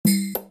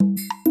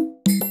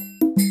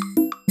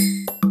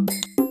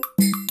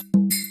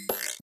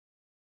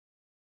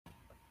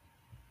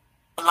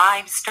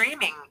live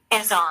streaming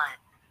is on.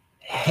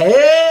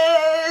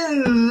 Hello,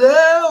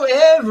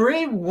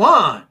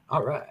 everyone.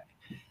 All right.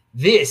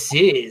 This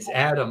is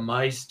Adam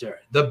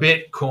Meister, the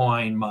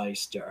Bitcoin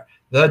Meister,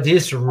 the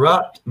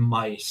Disrupt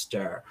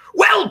Meister.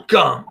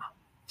 Welcome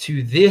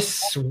to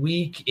This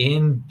Week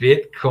in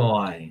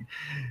Bitcoin.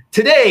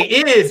 Today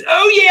is,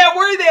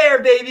 we're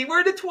there, baby.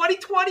 We're in the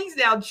 2020s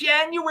now.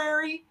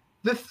 January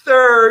the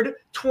 3rd,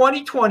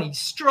 2020.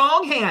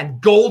 Strong hand,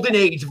 golden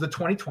age of the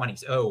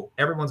 2020s. Oh,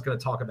 everyone's going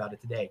to talk about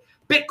it today.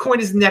 Bitcoin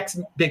is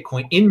next.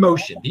 Bitcoin in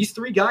motion. These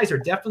three guys are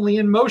definitely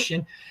in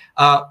motion.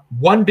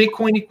 One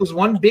Bitcoin equals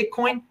one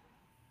Bitcoin.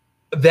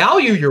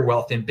 Value your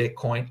wealth in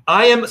Bitcoin.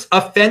 I am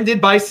offended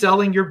by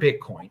selling your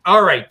Bitcoin.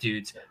 All right,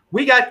 dudes.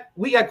 We got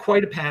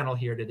quite a panel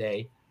here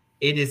today.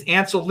 It is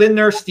Ansel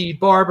Lindner,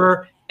 Steve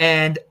Barber,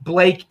 and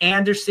Blake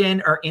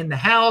Anderson are in the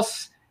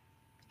house.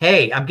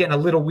 Hey, I'm getting a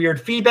little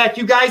weird feedback.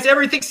 You guys,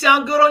 everything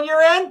sound good on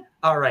your end?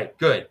 All right,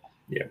 good.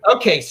 Yeah.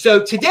 Okay,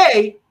 so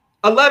today,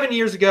 11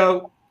 years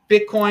ago,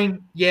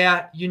 Bitcoin,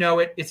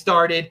 it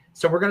started.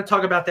 So we're going to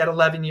talk about that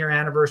 11-year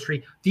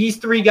anniversary. These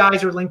three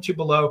guys are linked to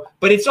below,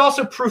 but it's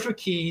also proof of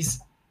keys.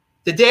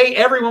 The day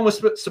everyone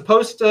was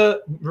supposed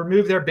to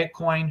remove their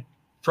Bitcoin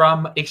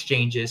from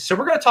exchanges. So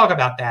we're going to talk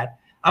about that.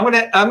 I'm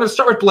gonna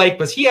start with Blake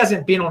because he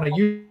hasn't been on a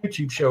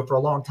YouTube show for a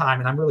long time,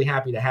 and I'm really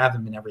happy to have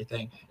him and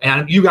everything.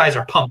 And you guys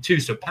are pumped too,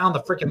 so pound the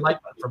freaking like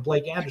button for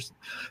Blake Anderson.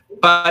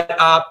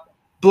 But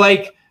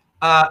Blake,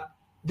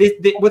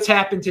 what's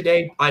happened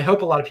today? I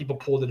hope a lot of people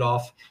pulled it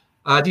off.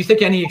 Do you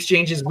think any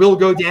exchanges will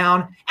go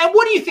down? And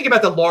what do you think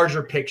about the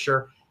larger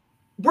picture?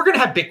 We're gonna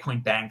have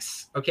Bitcoin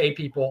banks, okay,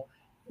 people.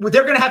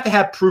 They're gonna have to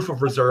have proof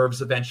of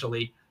reserves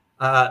eventually.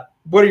 What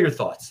are your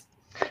thoughts?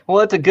 Well,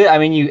 it's a good. I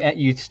mean,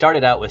 you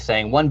started out with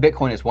saying one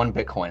Bitcoin is one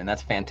Bitcoin, and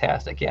that's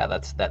fantastic. Yeah,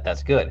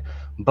 that's good.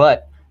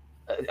 But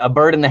a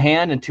bird in the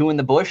hand and two in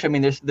the bush. I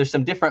mean, there's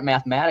some different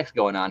mathematics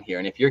going on here.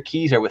 And if your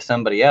keys are with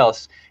somebody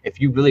else,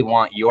 if you really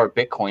want your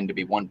Bitcoin to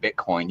be one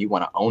Bitcoin, you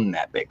want to own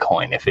that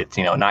Bitcoin. If it's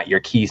not your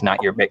keys,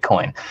 not your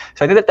Bitcoin.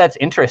 So I think that's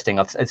interesting.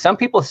 Some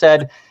people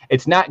said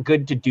it's not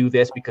good to do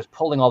this because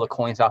pulling all the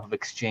coins off of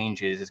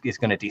exchanges is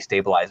going to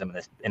destabilize them,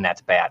 and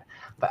that's bad.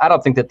 But I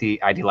don't think that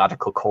the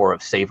ideological core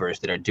of savers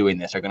that are doing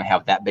this are going to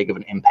have that big of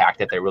an impact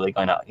that they're really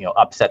going to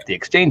upset the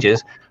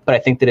exchanges. But I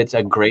think that it's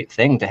a great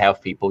thing to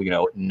have people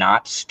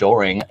not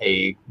storing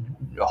a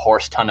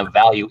horse ton of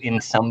value in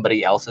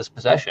somebody else's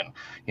possession.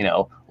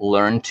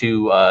 Learn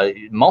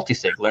to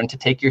multi-sig, learn to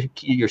take your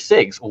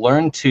SIGs,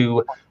 learn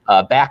to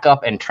back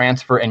up and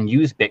transfer and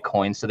use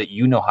Bitcoin so that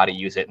you know how to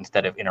use it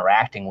instead of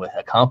interacting with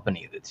a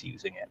company that's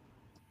using it.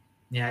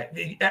 Yeah,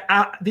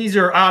 these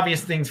are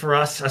obvious things for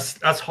us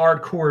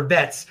hardcore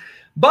vets,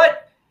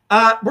 but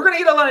we're going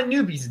to get a lot of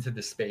newbies into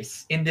this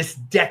space in this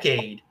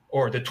decade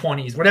or the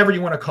 20s, whatever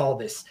you want to call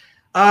this.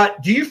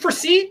 Do you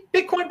foresee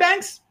Bitcoin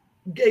banks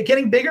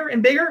getting bigger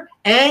and bigger,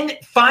 and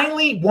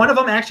finally one of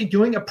them actually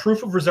doing a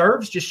proof of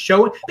reserves, just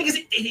showing, because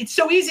it's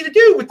so easy to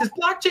do with this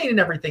blockchain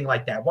and everything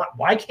like that?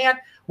 Why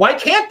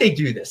can't they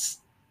do this?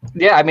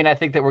 Yeah, I mean, I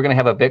think that we're going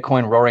to have a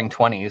Bitcoin roaring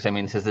 20s. I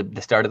mean, this is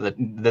the start of the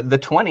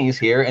 20s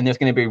here, and there's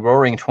going to be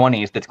roaring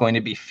 20s that's going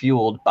to be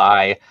fueled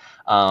by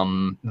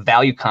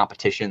value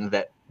competition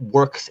that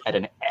works at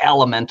an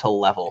elemental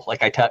level.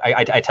 Like I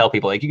tell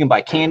people, like, you can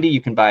buy candy,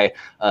 you can buy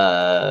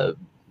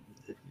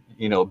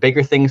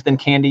bigger things than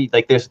candy.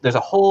 Like there's a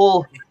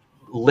whole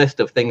list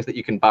of things that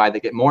you can buy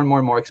that get more and more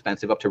and more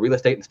expensive, up to real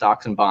estate and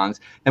stocks and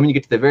bonds. And when you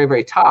get to the very,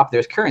 very top,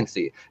 there's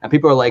currency. And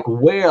people are like,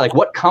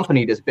 what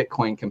company does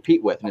Bitcoin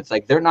compete with? And it's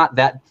like, they're not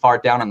that far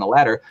down on the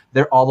ladder.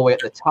 They're all the way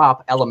at the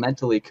top,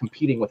 elementally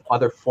competing with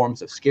other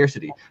forms of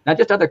scarcity. Not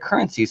just other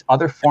currencies,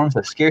 other forms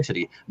of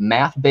scarcity,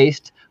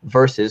 math-based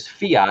versus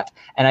fiat.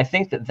 And I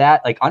think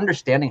that like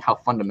understanding how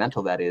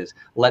fundamental that is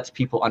lets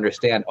people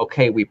understand,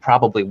 okay, we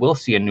probably will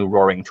see a new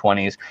roaring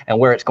 20s, and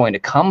where it's going to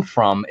come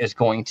from is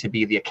going to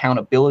be the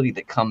accountability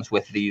that comes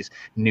with these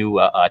new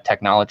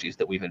technologies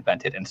that we've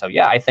invented. And so,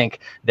 yeah, I think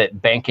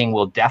that banking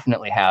will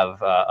definitely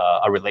have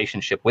a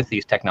relationship with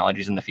these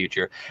technologies in the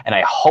future. And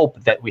I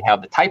hope that we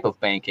have the type of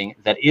banking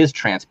that is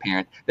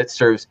transparent, that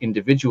serves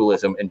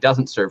individualism and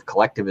doesn't serve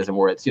collectivism,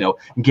 where it's,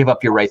 give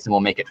up your rights and we'll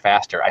make it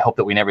faster. I hope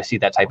that we never see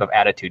that type of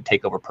attitude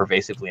take over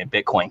pervasively in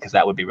Bitcoin, because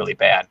that would be really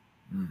bad.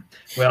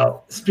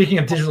 Well, speaking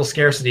of digital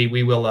scarcity,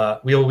 we will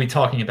be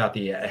talking about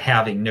the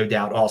halving, no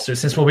doubt, also,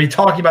 since we'll be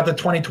talking about the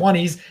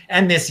 2020s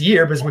and this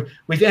year, because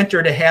we've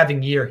entered a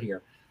halving year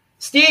here.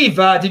 Steve,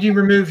 did you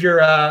remove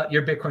your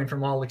Bitcoin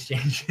from all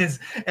exchanges?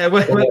 And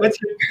what's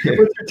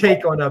your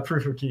take on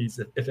proof of keys,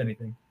 if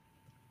anything?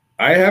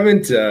 I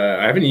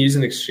haven't used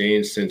an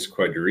exchange since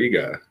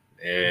Quadriga,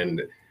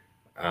 and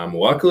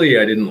luckily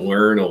I didn't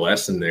learn a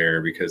lesson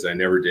there, because I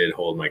never did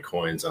hold my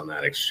coins on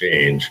that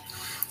exchange.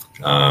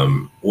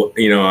 I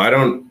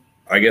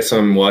guess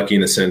I'm lucky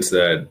in the sense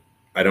that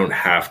I don't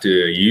have to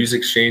use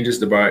exchanges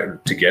to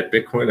get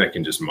Bitcoin. I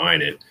can just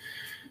mine it.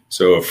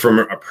 So from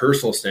a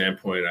personal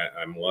standpoint,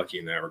 I'm lucky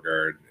in that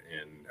regard,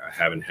 and I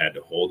haven't had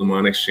to hold them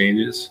on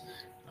exchanges.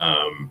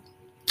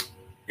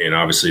 and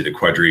obviously the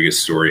Quadriga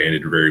story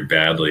ended very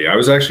badly. I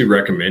was actually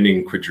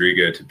recommending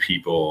Quadriga to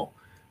people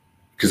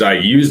because I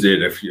used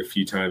it a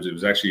few times. It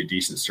was actually a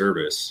decent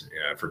service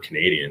for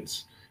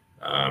Canadians.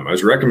 I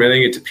was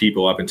recommending it to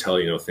people up until,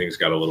 things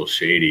got a little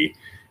shady.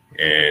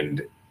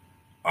 And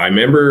I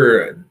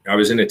remember I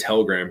was in a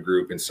Telegram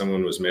group and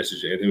someone was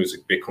messaging, I think it was a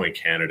Bitcoin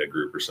Canada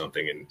group or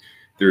something. And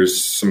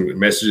there's some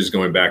messages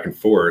going back and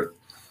forth.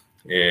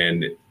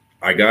 And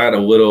I got a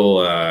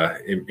little,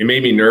 it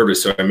made me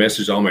nervous. So I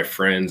messaged all my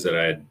friends that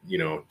I had,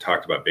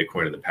 talked about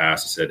Bitcoin in the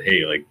past and said,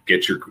 hey, like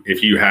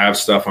if you have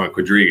stuff on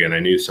Quadriga, and I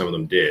knew some of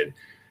them did,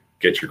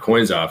 get your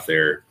coins off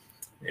there.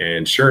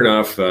 And sure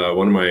enough,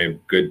 one of my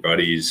good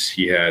buddies,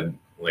 he had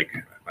like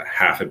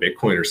half a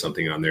Bitcoin or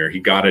something on there. He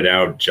got it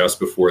out just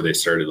before they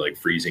started like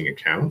freezing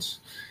accounts.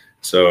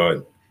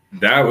 So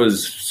that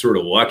was sort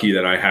of lucky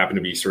that I happened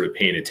to be sort of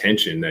paying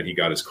attention that he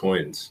got his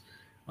coins.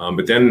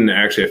 But then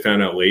actually I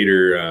found out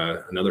later,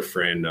 another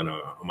friend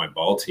on my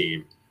ball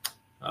team,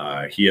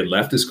 he had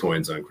left his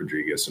coins on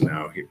Quadriga. So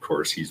now, of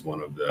course, he's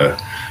one of the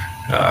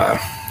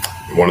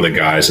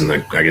guys, and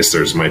I guess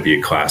there's might be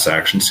a class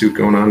action suit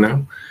going on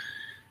now.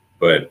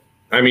 But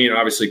I mean,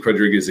 obviously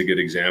Quadriga is a good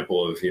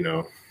example of,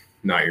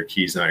 not your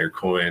keys, not your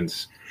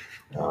coins.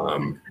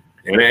 And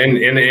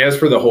as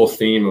for the whole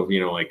theme of,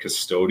 like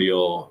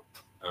custodial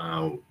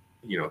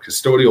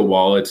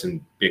wallets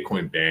and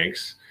Bitcoin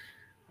banks,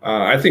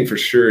 I think for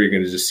sure you're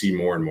going to just see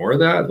more and more of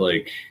that.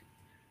 Like,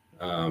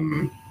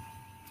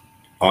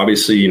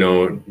 obviously,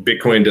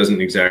 Bitcoin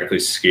doesn't exactly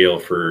scale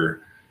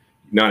for,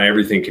 not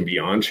everything can be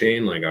on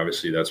chain. Like,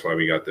 obviously that's why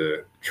we got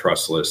the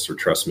trustless or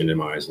trust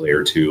minimized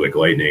layer 2, like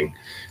Lightning,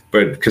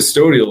 but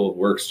custodial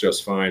works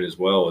just fine as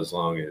well, as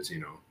long as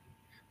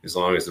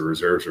the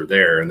reserves are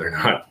there and they're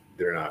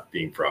not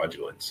being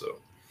fraudulent. So.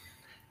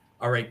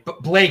 All right.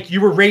 But Blake,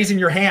 you were raising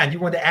your hand. You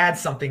wanted to add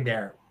something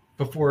there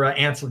before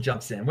Ansel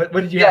jumps in. What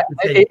did you have to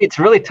say? It's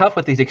really tough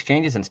with these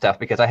exchanges and stuff,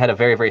 because I had a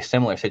very, very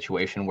similar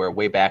situation where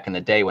way back in the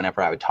day,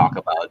 whenever I would talk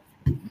about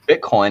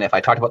Bitcoin, if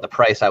I talked about the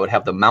price, I would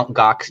have the Mt.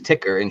 Gox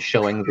ticker and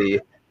showing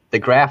the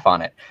graph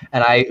on it.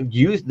 And I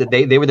used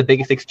they were the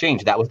biggest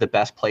exchange. That was the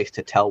best place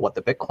to tell what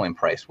the Bitcoin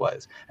price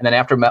was. And then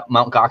after Mt.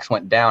 Gox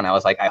went down, I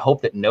was like, I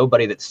hope that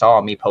nobody that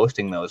saw me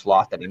posting those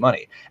lost any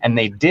money. And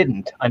they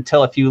didn't,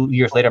 until a few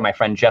years later. My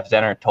friend Jeff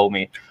Zenner told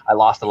me I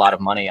lost a lot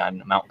of money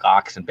on Mt.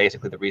 Gox. And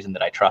basically the reason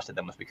that I trusted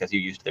them was because you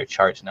used their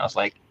charts. And I was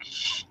like,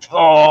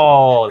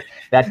 oh,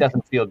 that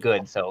doesn't feel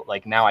good. So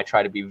like now I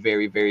try to be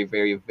very, very,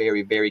 very,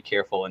 very, very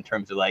careful in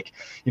terms of like,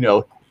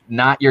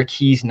 not your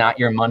keys, not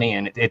your money.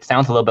 And it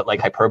sounds a little bit like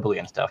hyperbole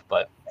and stuff,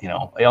 but it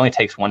only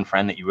takes one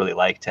friend that you really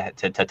like to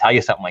tell you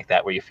something like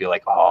that, where you feel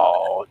like,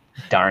 oh,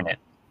 darn it.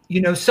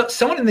 So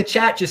someone in the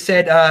chat just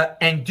said,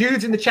 and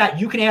dudes in the chat,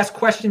 you can ask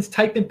questions,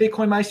 type in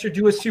Bitcoin Meister,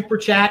 do a super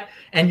chat.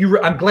 And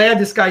I'm glad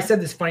this guy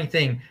said this funny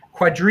thing.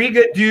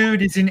 Quadriga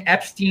dude is in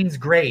Epstein's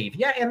grave.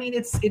 Yeah, I mean,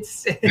 it's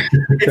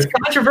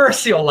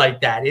controversial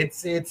like that.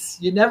 It's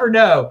you never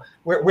know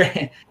where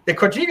the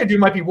Quadriga dude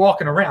might be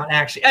walking around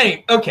actually.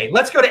 Hey, okay,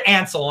 let's go to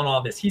Ansel on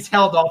all this. He's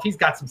held off. He's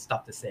got some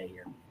stuff to say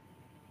here.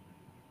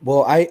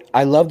 Well,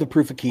 I love the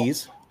proof of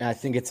keys. And I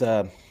think it's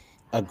a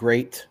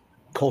great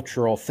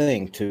cultural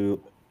thing to,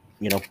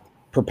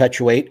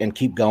 perpetuate and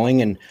keep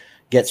going and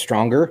get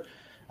stronger.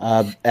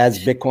 As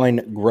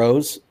Bitcoin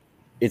grows,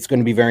 it's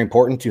going to be very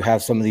important to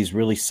have some of these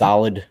really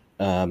solid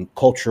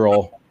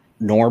cultural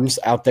norms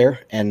out there.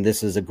 And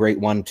this is a great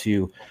one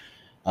to,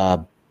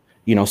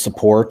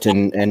 support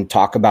and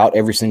talk about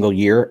every single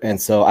year.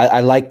 And so I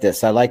like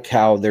this. I like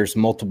how there's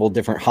multiple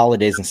different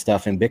holidays and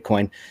stuff in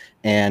Bitcoin,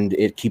 and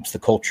it keeps the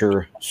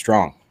culture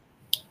strong.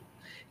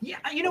 Yeah,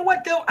 you know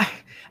what, though?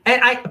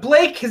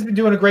 Blake has been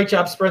doing a great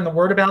job spreading the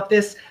word about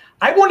this.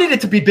 I wanted it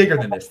to be bigger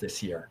than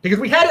this year, because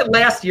we had it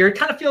last year. It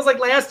kind of feels like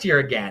last year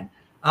again.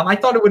 I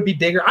thought it would be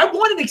bigger. I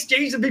wanted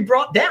exchange to be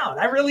brought down.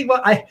 I really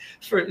want to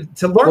learn.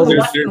 Well,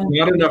 there's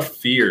not enough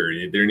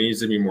fear. There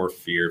needs to be more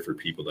fear for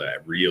people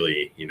that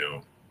really,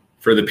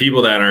 for the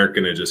people that aren't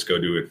going to just go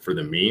do it for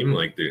the meme.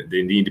 Like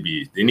they need to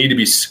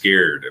be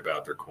scared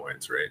about their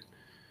coins, right?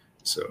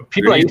 So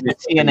people are using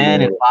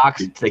CNN and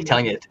Fox, like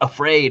telling you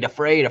afraid.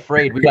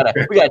 We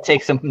gotta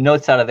take some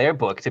notes out of their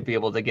book to be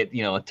able to get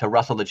to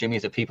rustle the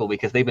jimmies of people,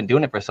 because they've been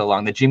doing it for so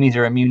long. The jimmies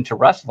are immune to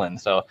rustling,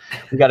 so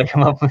we got to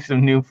come up with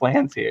some new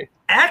plans here.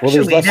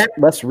 Actually, there's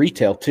less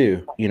retail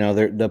too.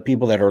 The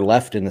people that are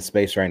left in the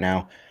space right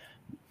now,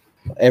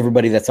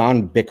 everybody that's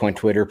on Bitcoin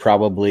Twitter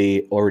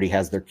probably already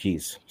has their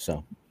keys.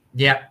 So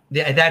yeah,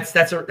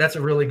 that's a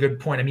really good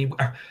point. I mean,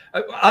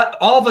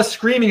 all of us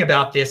screaming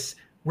about this,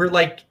 we're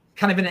like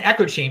kind of in an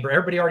echo chamber.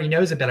 Everybody already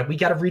knows about it. We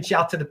got to reach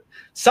out to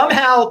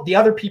somehow the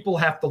other people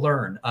have to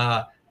learn.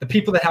 the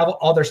people that have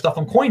all their stuff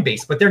on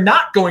Coinbase, but they're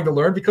not going to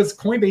learn because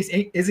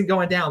Coinbase isn't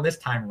going down this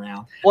time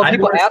around. Well,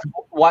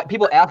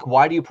 people ask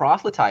why do you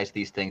proselytize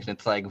these things? And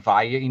it's like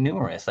via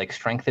numerous, like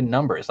strengthen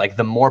numbers. Like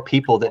the more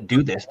people that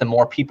do this, the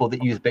more people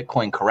that use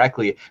Bitcoin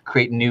correctly,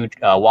 create new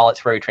wallets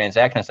for every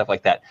transaction and stuff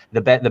like that,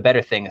 the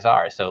better things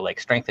are. So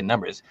like strengthen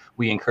numbers.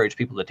 We encourage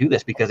people to do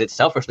this because it's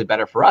selfishly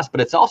better for us, but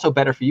it's also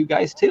better for you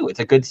guys too. It's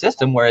a good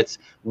system where it's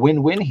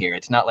win-win here.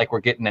 It's not like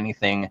we're getting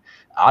anything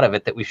out of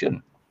it that we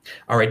shouldn't.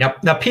 All right,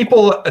 now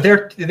people,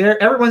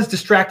 everyone's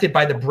distracted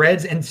by the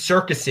breads and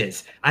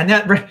circuses, and they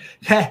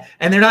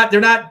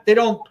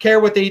don't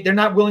care they're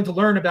not willing to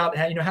learn about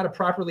how to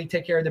properly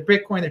take care of the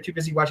Bitcoin. They're too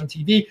busy watching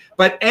TV.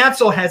 But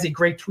Ansel has a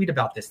great tweet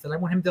about this that I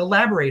want him to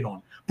elaborate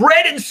on.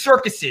 Bread and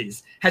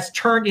circuses has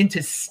turned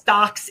into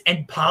stocks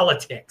and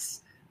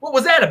politics. What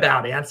was that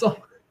about,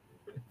 Ansel?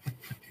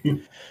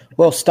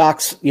 Well,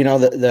 stocks,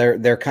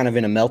 they're kind of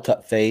in a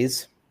melt-up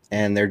phase,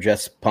 and they're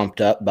just pumped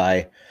up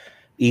by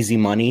easy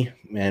money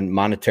and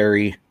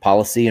monetary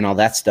policy and all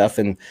that stuff.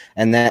 And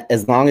that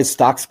as long as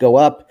stocks go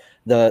up,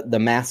 the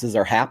masses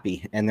are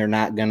happy and they're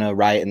not going to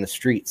riot in the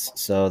streets.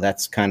 So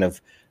that's kind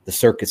of the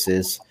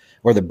circuses,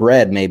 or the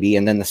bread maybe.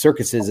 And then the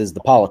circuses is the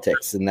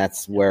politics. And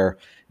that's where,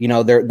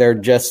 they're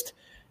just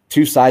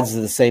two sides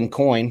of the same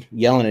coin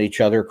yelling at each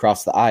other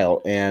across the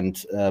aisle.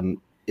 And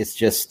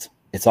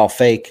it's all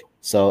fake.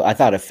 So I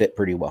thought it fit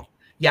pretty well.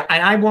 Yeah,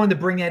 and I wanted to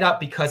bring that up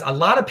because a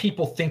lot of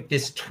people think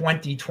this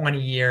 2020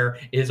 year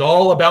is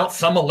all about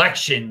some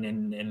election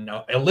and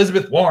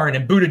Elizabeth Warren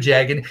and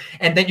Buttigieg,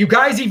 and that you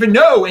guys even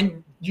know,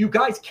 and you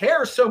guys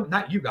care so,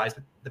 not you guys,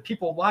 but the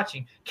people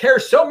watching care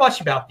so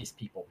much about these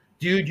people.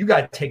 Dude, you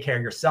got to take care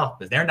of yourself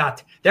because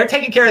they're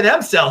taking care of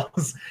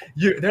themselves.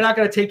 They're not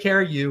going to take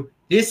care of you.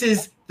 This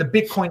is the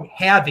Bitcoin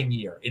halving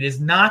year. It is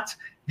not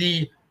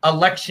the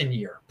election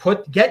year.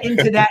 Get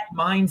into that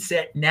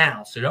mindset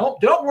now. So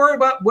don't worry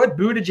about what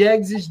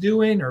Buttigieg is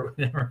doing or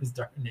whatever his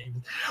darn name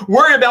is.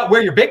 Worry about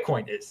where your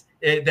Bitcoin is.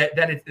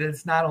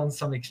 It's not on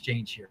some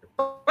exchange here.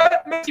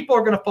 But most people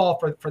are going to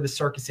fall for the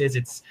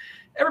circuses.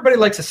 Everybody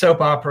likes a soap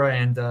opera,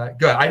 and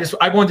good.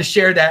 I wanted to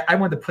share that. I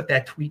wanted to put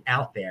that tweet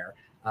out there.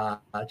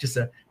 Just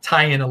to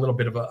tie in a little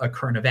bit of a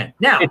current event.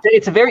 Now,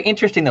 it's a very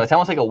interesting though. It's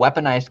almost like a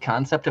weaponized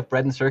concept of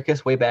bread and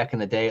circus. Way back in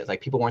the day, it's like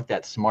people weren't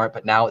that smart,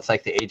 but now it's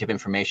like the age of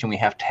information. We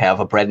have to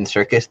have a bread and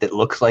circus that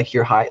looks like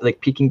you're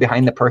peeking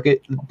behind the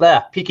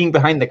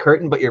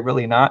curtain, but you're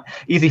really not.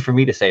 Easy for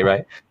me to say,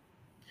 right?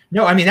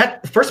 No, I mean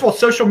that. First of all,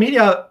 social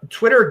media,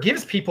 Twitter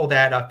gives people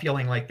that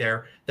feeling like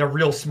they're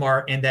real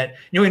smart, and that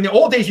in the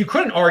old days you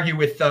couldn't argue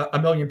with a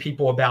million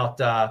people about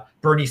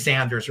Bernie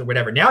Sanders or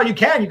whatever. Now you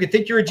can. You could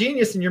think you're a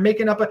genius and you're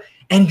making up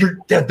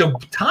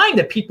the time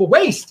that people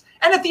waste.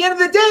 And at the end of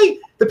the day,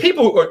 the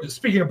people who are,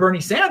 speaking of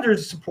Bernie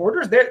Sanders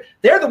supporters,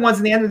 they're the ones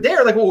in the end of the day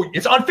are like, well,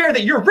 it's unfair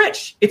that you're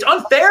rich. It's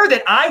unfair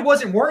that I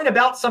wasn't worrying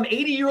about some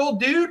 80-year-old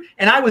dude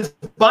and I was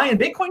buying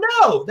Bitcoin.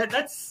 No,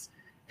 that's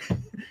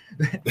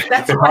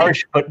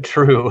harsh but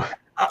true.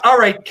 All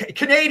right,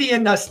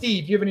 Canadian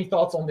Steve, do you have any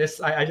thoughts on this?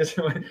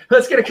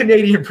 Let's get a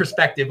Canadian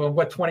perspective on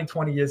what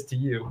 2020 is to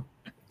you.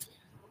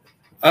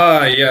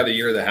 Yeah, the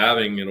year of the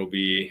halving, it'll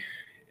be.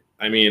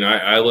 I mean,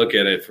 I look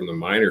at it from the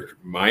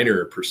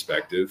miner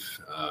perspective.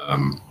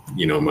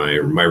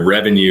 My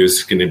revenue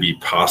is going to be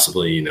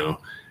possibly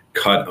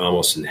cut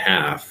almost in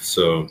half.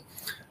 So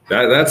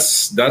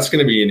that's going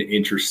to be an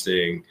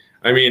interesting.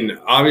 I mean,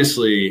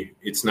 obviously,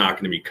 it's not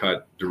going to be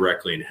cut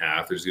directly in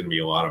half. There's going to be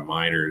a lot of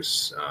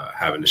miners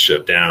having to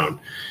shut down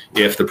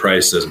if the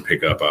price doesn't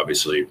pick up,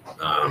 obviously.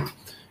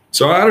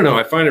 So I don't know.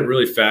 I find it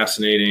really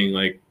fascinating.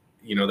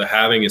 The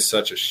halving is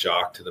such a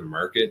shock to the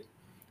market,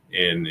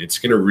 and it's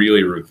going to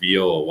really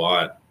reveal a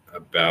lot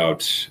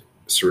about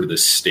sort of the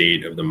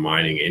state of the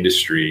mining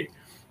industry.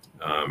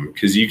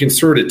 Because you can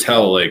sort of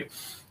tell, like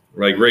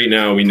right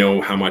now, we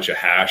know how much a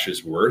hash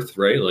is worth,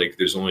 right? Like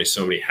there's only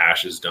so many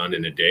hashes done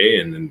in a day,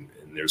 and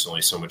there's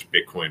only so much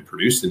Bitcoin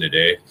produced in a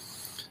day.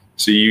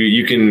 So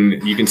you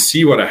can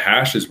see what a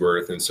hash is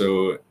worth. And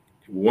so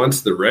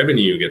once the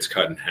revenue gets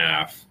cut in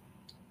half,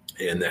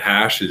 and the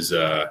hash is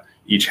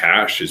each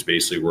hash is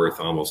basically worth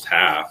almost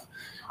half,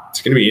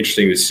 it's going to be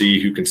interesting to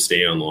see who can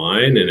stay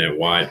online and at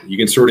what. You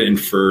can sort of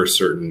infer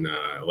certain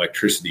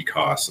electricity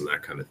costs and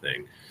that kind of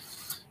thing.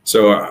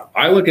 So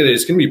I look at it,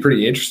 it's going to be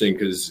pretty interesting,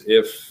 because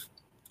if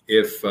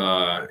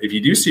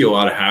you do see a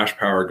lot of hash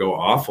power go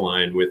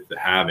offline with the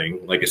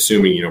halving, like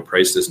assuming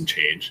price doesn't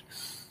change,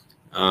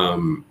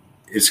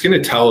 it's going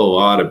to tell a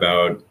lot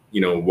about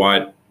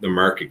what the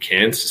market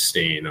can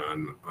sustain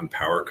on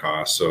power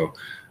costs. So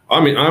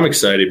I'm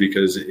excited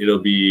because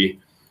it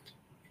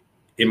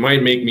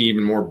might make me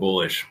even more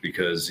bullish,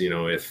 because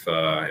if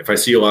I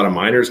see a lot of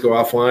miners go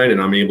offline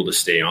and I'm able to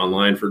stay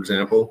online, for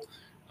example,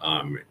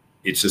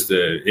 it's just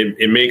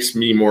it makes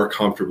me more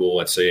comfortable,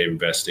 let's say,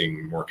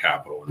 investing more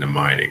capital into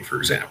mining, for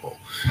example.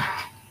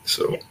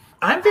 So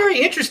I'm very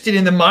interested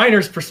in the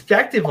miners'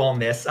 perspective on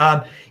this.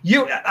 I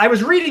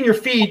was reading your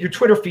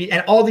Twitter feed,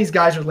 and all these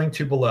guys are linked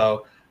to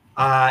below.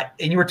 And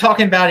you were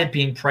talking about it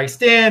being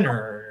priced in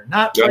or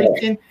not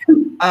priced in.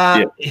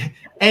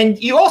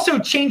 And you also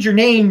changed your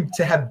name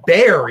to have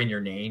Bear in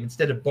your name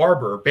instead of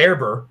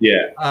Barber.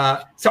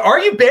 Yeah. So are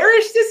you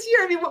bearish this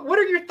year? I mean, what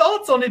are your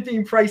thoughts on it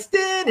being priced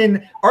in?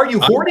 And are you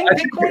hoarding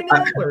Bitcoin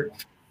now?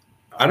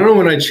 I don't know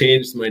when I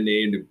changed my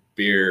name to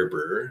Bear,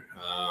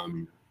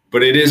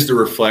 but it is to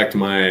reflect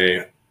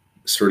my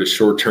sort of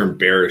short-term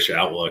bearish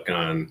outlook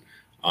on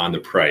the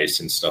price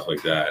and stuff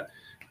like that.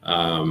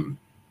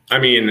 I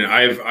mean,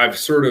 I've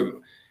sort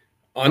of,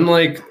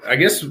 unlike, I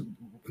guess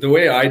the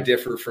way I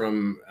differ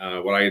from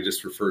what I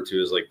just referred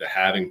to as like the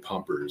halving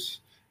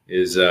pumpers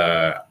is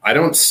I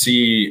don't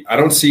see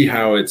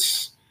how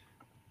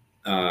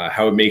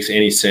it makes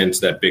any sense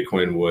that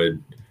Bitcoin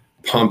would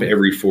pump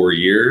every 4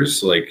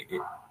 years, like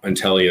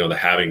until, the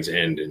halvings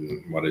end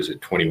in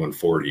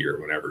 2140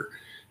 or whatever.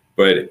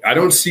 But I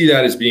don't see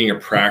that as being a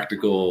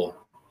practical,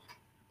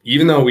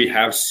 even though we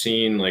have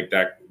seen like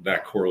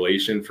that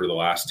correlation for the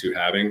last two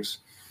halvings,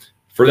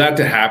 for that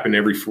to happen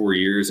every 4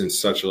 years in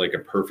such a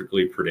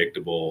perfectly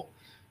predictable,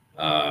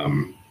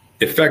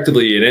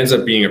 effectively, it ends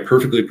up being a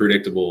perfectly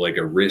predictable, like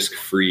a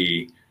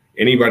risk-free,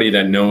 anybody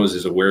that knows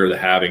is aware of the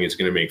halving is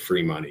going to make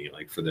free money,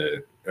 like for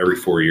the every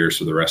 4 years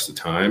for the rest of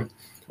the time,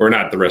 or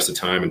not the rest of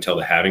the time until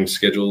the halving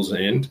schedules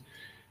end.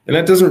 And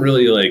that doesn't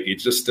really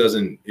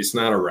it's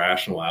not a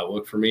rational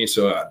outlook for me.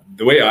 So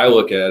the way I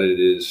look at it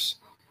is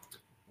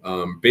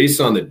based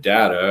on the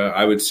data,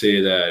 I would say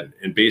that,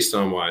 and based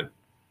on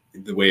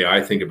the way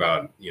I think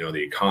about,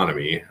 the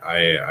economy,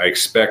 I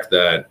expect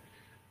that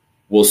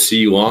we'll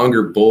see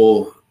longer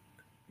bull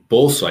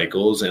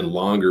cycles and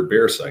longer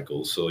bear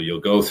cycles. So you'll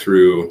go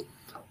through,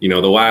 the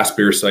last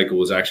bear cycle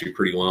was actually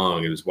pretty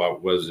long. It was,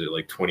 what was it,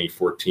 like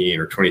 2014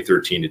 or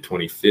 2013 to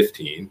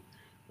 2015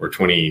 or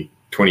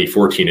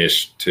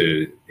 2014-ish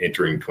to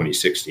entering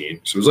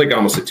 2016. So it was like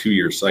almost a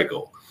 2-year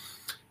cycle.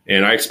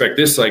 And I expect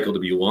this cycle to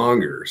be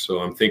longer. So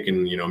I'm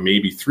thinking,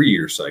 maybe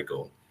 3-year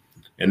cycle.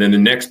 And then the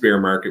next bear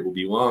market will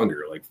be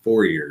longer, like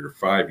 4-year or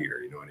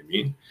 5-year, you know what I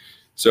mean?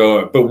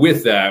 So, but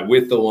with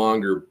the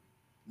longer,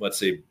 let's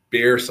say,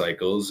 bear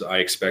cycles, I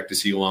expect to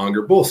see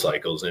longer bull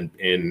cycles and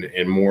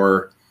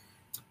more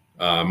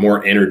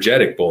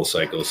energetic bull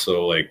cycles.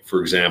 So like, for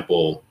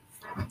example,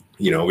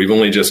 we've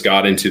only just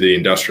got into the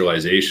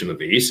industrialization of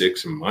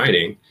ASICs and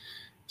mining.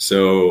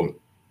 So,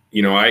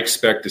 I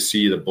expect to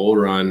see the bull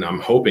run.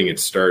 I'm hoping it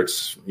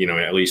starts,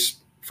 at least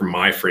from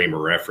my frame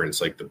of reference,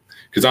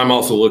 because I'm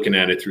also looking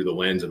at it through the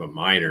lens of a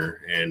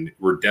miner, and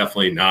we're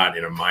definitely not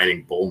in a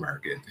mining bull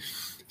market.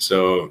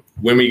 So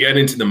when we get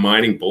into the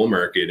mining bull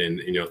market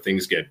and,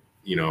 things get,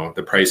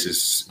 the price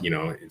is,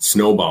 it's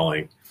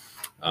snowballing.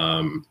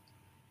 I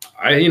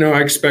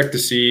expect to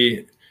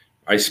see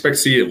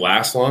it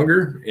last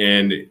longer,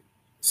 and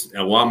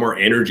a lot more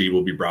energy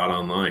will be brought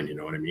online. You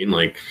know what I mean?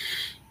 Like,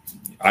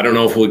 I don't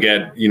know if we'll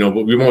get,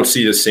 but we won't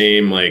see the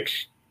same,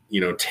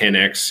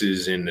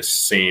 10Xs in the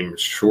same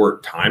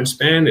short time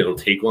span. It'll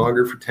take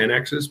longer for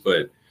 10Xs,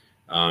 but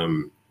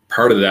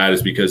part of that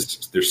is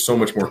because there's so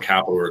much more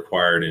capital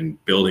required in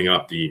building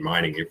up the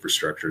mining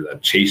infrastructure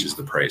that chases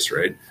the price,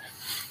 right?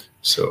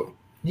 So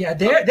yeah,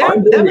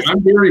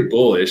 I'm very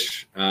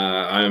bullish.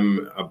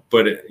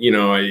 But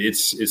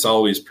it's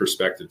always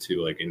perspective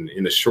too. Like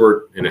in a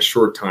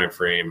short time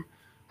frame,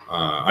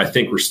 I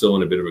think we're still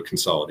in a bit of a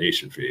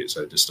consolidation phase.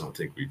 I just don't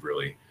think we've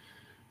really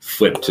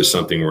flipped to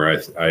something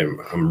where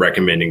I'm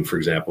recommending, for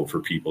example, for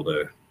people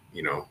to,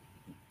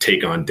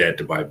 take on debt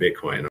to buy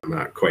Bitcoin. I'm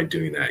not quite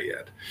doing that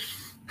yet.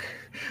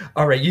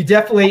 All right. You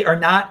definitely are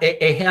not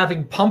a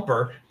halving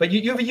pumper, but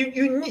you have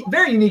a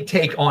very unique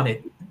take on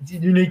it.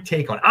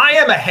 I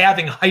am a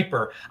halving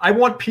hyper. I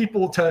want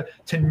people to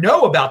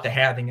know about the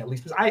halving, at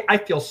least, because I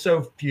feel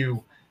so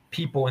few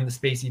people in the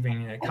space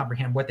even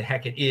comprehend what the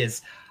heck it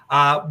is.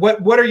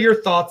 What are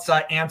your thoughts,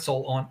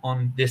 Ansel,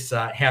 on this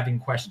halving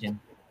question?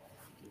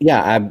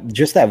 Yeah,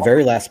 just that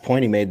very last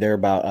point he made there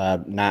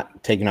about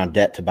not taking on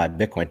debt to buy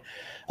Bitcoin.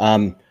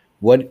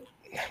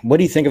 What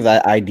do you think of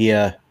that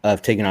idea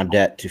of taking on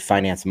debt to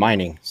finance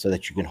mining so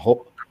that you can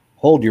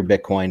hold your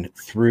Bitcoin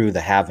through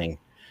the halving?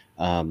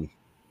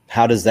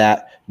 How does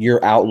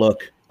your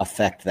outlook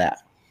affect that?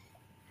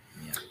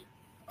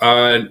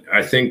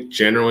 I think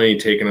generally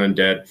taking on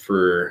debt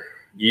for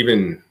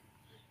even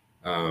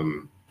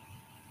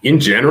in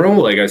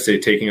general, like I say,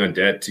 taking on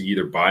debt to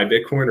either buy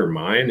Bitcoin or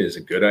mine is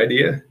a good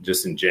idea,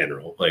 just in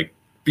general.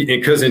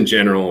 Because in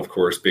general, of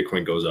course,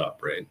 Bitcoin goes up,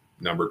 right?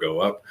 Number go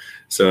up.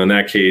 So in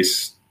that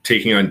case,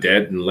 taking on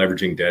debt and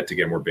leveraging debt to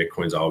get more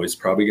Bitcoin is always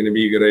probably going to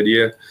be a good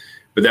idea.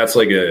 But that's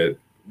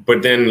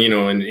but then,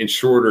 in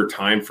shorter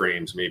time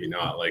frames, maybe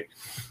not. Like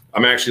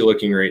I'm actually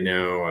looking right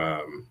now,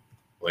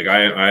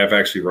 I have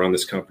actually run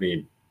this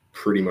company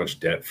pretty much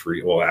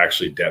debt-free. Well,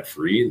 actually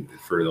debt-free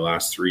for the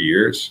last 3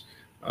 years.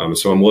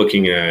 So I'm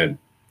looking at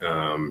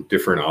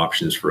different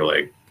options for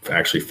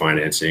actually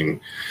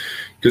financing,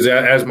 because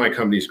as my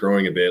company's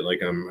growing a bit,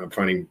 I'm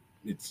finding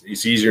it's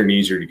easier and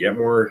easier to get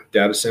more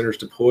data centers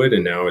deployed.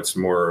 And now it's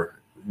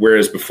more,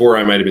 whereas before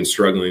I might've been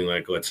struggling,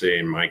 let's say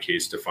in my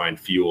case, to find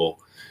fuel.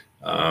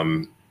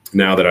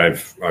 now that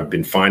I've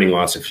been finding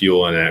lots of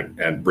fuel and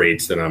at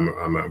rates that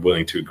I'm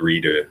willing to agree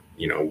to,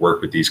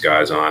 work with these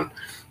guys on,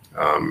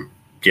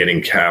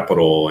 getting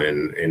capital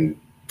and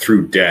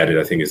through debt,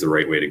 I think is the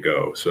right way to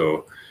go.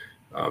 So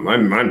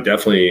I'm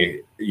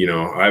definitely,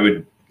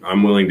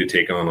 I'm willing to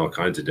take on all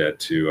kinds of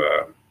debt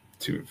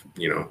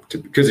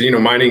because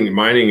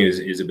mining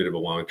is a bit of a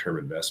long-term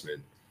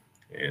investment.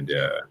 And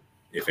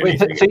if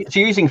anything, so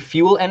you're using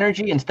fuel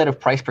energy instead of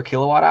price per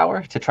kilowatt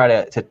hour to try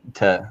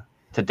to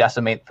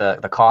decimate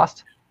the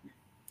cost?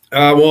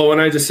 Well, when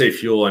I just say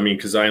fuel, I mean,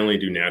 because I only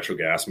do natural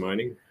gas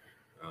mining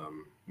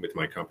with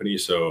my company.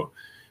 So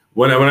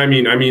when I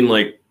mean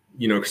like,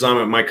 because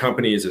my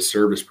company is a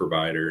service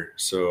provider.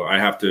 So I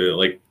have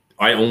to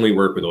I only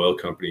work with oil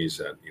companies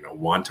that,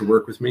 want to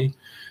work with me.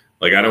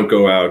 Like I don't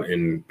go out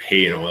and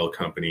pay an oil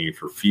company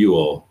for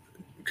fuel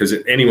because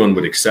anyone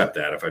would accept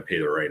that if I pay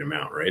the right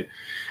amount, right?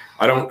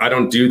 I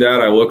don't do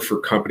that. I look for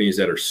companies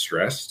that are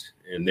stressed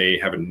and they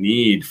have a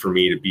need for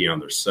me to be on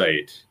their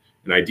site.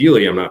 And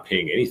ideally, I'm not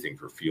paying anything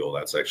for fuel.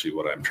 That's actually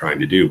what I'm trying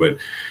to do. But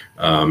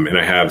and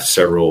I have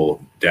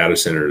several data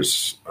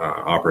centers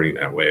operating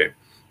that way.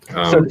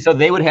 So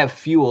they would have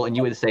fuel, and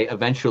you would say,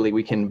 eventually,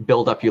 we can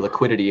build up your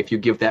liquidity if you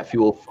give that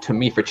fuel to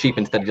me for cheap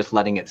instead of just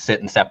letting it sit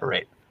and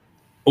separate.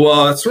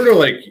 Well, it's sort of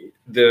like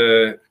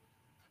the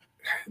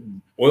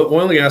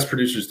oil and gas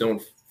producers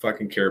don't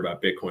fucking care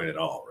about Bitcoin at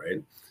all,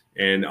 right?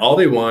 And all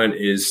they want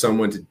is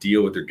someone to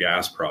deal with their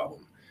gas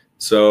problem.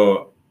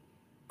 So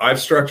I've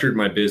structured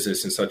my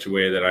business in such a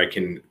way that I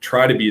can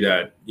try to be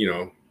that,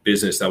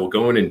 business that will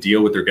go in and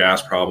deal with their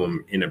gas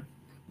problem in a,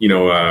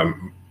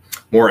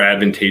 more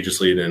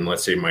advantageously than,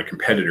 let's say, my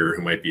competitor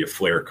who might be a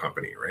flare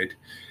company, right?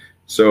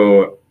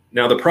 So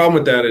now the problem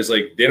with that is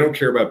they don't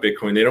care about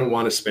Bitcoin. They don't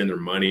want to spend their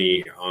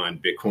money on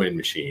Bitcoin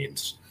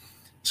machines.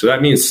 So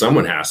that means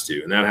someone has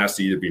to, and that has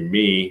to either be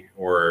me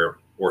or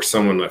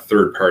someone, a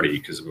third party,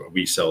 because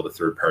we sell to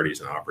third parties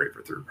and operate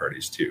for third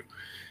parties too.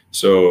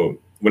 So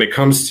when it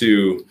comes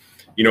to,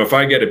 if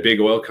I get a big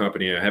oil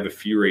company, I have a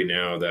few right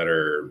now that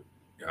are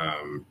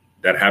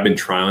that have been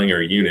trialing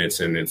our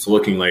units, and it's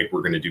looking like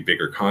we're going to do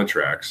bigger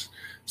contracts.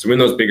 So when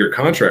those bigger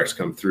contracts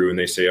come through and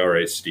they say, all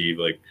right, Steve,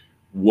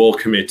 we'll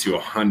commit to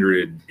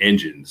 100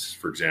 engines,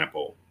 for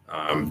example,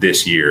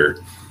 this year,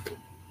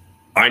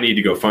 I need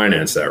to go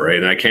finance that, right?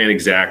 And I can't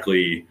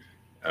exactly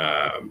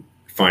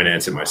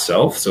finance it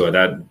myself. So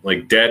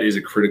that debt is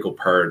a critical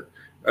part.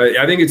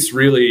 I think it's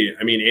really,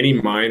 any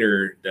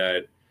miner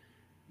that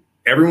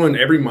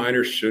every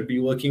miner should be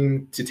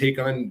looking to take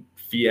on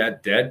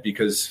fiat debt,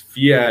 because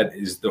fiat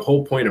is the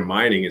whole point of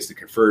mining is to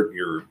convert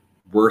your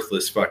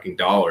worthless fucking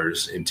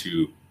dollars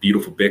into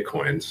beautiful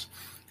Bitcoins,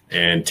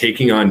 and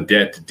taking on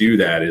debt to do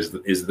that is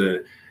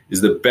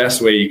the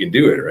best way you can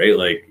do it,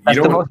 right? That's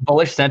the most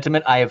bullish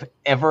sentiment I have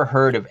ever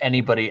heard of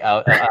anybody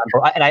out,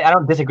 and I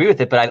don't disagree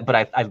with it, but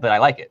I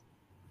like it.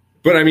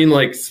 But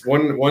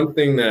one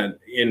thing that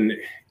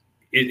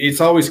it's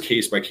always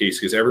case by case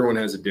because everyone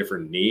has a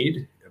different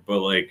need,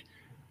 but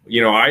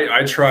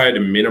I try to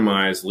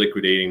minimize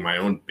liquidating my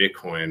own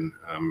Bitcoin,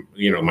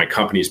 my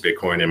company's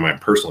Bitcoin and my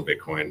personal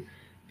Bitcoin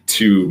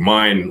to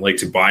mine,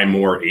 to buy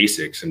more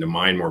ASICs and to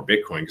mine more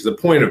Bitcoin. Because the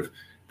point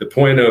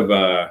of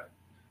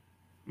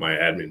my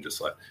admin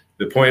just left.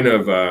 The point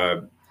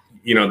of,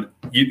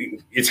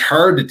 it's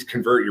hard to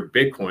convert your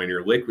Bitcoin,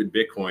 your liquid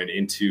Bitcoin,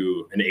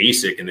 into an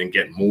ASIC and then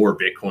get more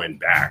Bitcoin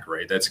back,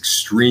 right? That's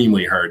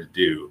extremely hard to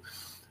do.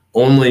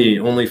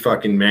 Only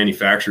fucking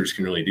manufacturers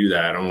can really do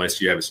that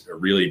unless you have a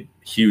really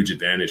huge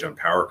advantage on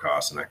power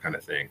costs and that kind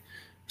of thing.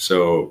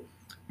 So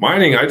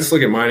mining, I just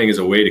look at mining as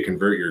a way to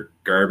convert your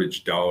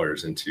garbage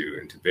dollars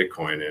into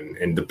Bitcoin.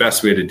 And the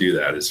best way to do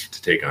that is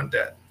to take on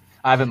debt.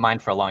 I haven't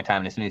mined for a long time,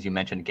 and as soon as you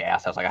mentioned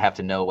gas, I was like, I have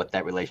to know what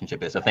that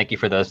relationship is. So thank you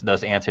for those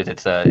answers.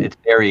 It's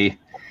very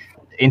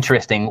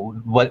interesting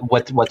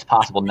what's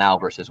possible now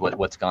versus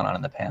what's gone on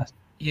in the past.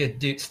 Yeah,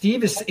 dude,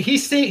 Steve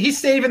he's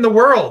saving the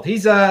world.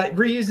 He's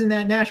reusing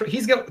that natural.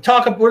 He's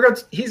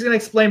gonna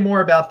explain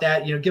more about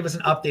that. Give us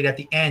an update at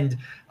the end,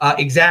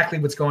 exactly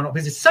what's going on,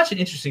 because it's such an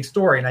interesting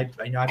story, and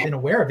I've been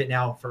aware of it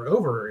now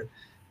for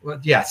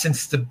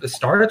since the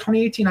start of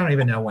 2018. I don't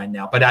even know when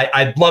now, but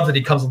I love that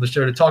he comes on the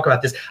show to talk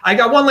about this. I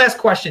got one last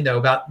question though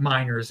about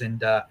miners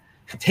and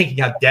taking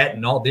out debt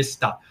and all this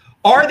stuff.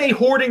 Are they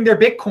hoarding their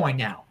Bitcoin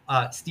now,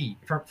 Steve?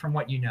 From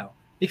what you know?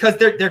 Because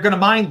they're going to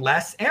mine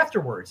less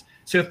afterwards.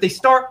 So if they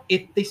start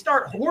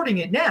hoarding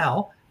it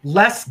now,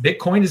 less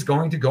Bitcoin is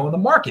going to go in the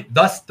market.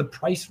 Thus, the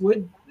price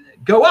would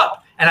go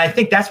up. And I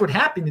think that's what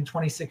happened in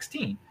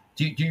 2016.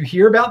 Do you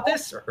hear about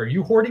this? Or are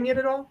you hoarding it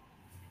at all?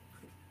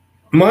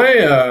 My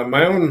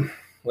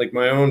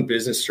own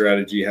business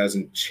strategy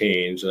hasn't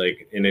changed.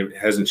 And it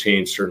hasn't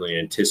changed. Certainly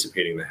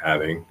anticipating the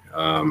halving.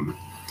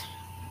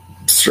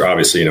 So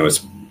obviously,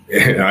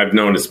 I've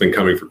known it's been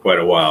coming for quite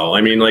a while.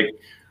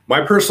 My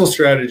personal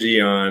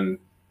strategy on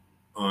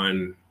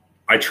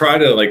I try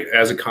to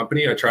as a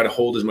company, I try to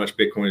hold as much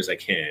Bitcoin as I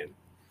can.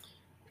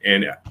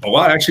 And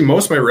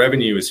most of my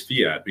revenue is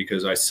fiat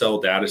because I sell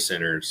data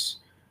centers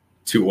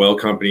to oil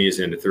companies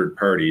and to third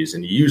parties,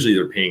 and usually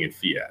they're paying in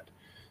fiat.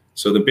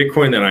 So the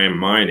Bitcoin that I am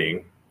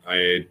mining,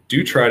 I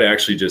do try to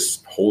actually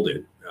just hold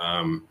it.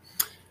 And,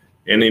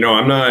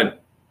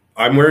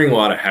 I'm wearing a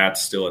lot of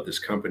hats still at this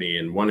company.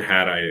 And one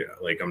hat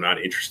I'm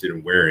not interested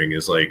in wearing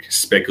is like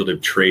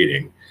speculative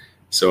trading.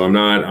 So I'm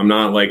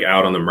not like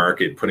out on the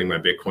market putting my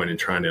Bitcoin and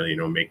trying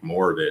to, make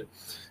more of it.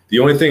 The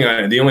only thing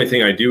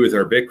I do with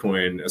our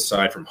Bitcoin,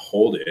 aside from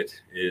hold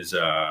it, is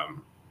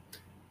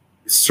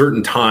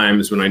certain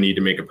times when I need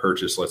to make a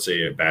purchase, let's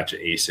say a batch of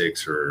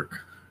ASICs or,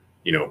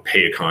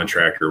 pay a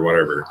contractor or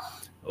whatever.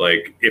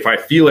 Like if I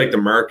feel like the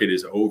market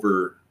is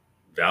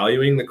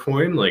overvaluing the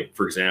coin, like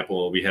for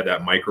example, we had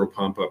that micro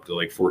pump up to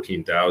like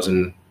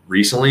 14,000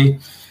 recently.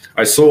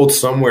 I sold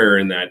somewhere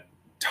in that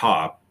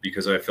top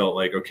because I felt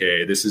like,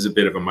 okay, this is a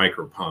bit of a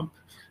micro pump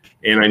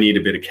and I need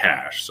a bit of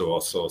cash. So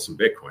I'll sell some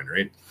Bitcoin,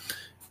 right?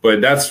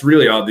 But that's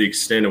really all the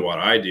extent of what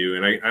I do.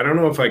 And I don't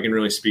know if I can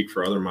really speak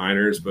for other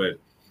miners, but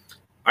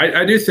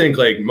I do think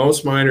like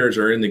most miners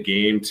are in the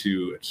game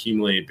to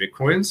accumulate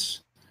Bitcoins.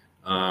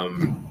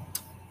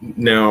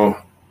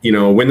 Now,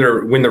 when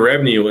the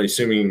revenue,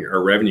 assuming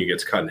our revenue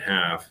gets cut in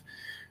half,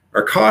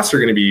 our costs are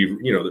going to be,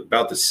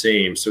 about the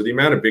same. So the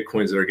amount of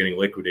Bitcoins that are getting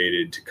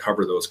liquidated to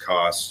cover those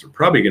costs are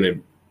probably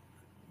going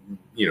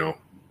to,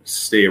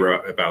 stay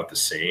about the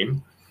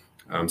same.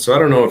 So I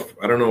don't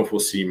know if we'll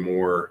see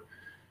more,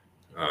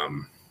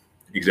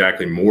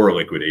 exactly more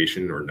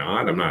liquidation or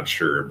not. I'm not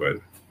sure, but.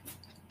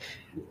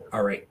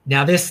 All right.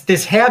 Now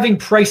this having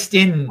priced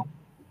in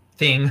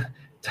thing,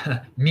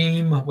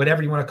 meme,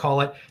 whatever you want to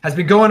call it, has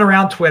been going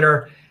around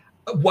Twitter.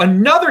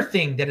 Another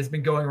thing that has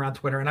been going around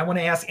Twitter, and I want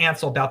to ask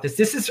Ansel about this.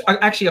 This is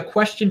actually a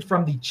question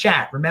from the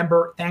chat.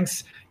 Remember,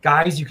 thanks,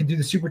 guys. You can do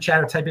the super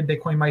chat or type in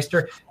Bitcoin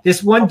Meister.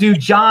 This one dude,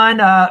 John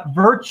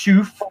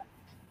Virtuf,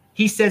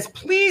 he says,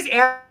 please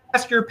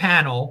ask your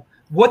panel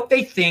what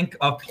they think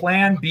of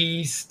Plan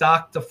B's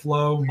stock to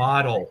flow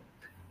model.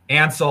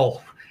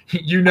 Ansel,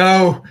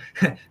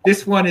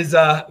 this one has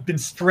been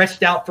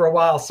stretched out for a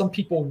while. Some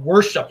people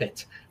worship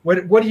it.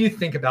 What do you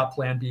think about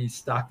Plan B's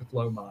stock to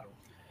flow model?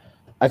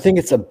 I think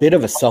it's a bit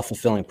of a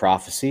self-fulfilling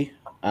prophecy.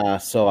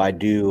 So I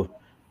do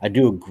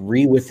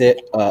agree with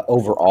it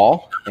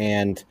overall.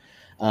 And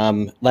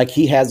like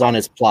he has on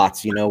his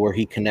plots, where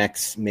he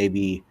connects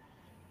maybe,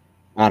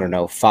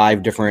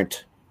 5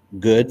 different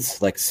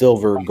goods like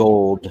silver,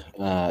 gold,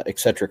 et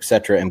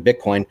cetera, and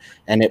Bitcoin.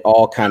 And it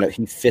all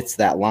he fits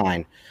that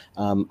line.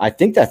 I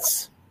think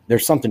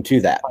there's something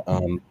to that.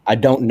 I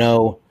don't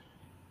know.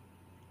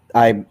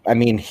 I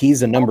mean,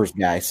 he's a numbers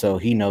guy, so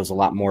he knows a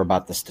lot more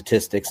about the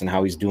statistics and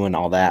how he's doing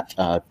all that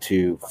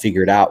to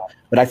figure it out.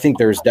 But I think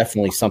there's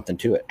definitely something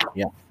to it.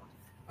 Yeah.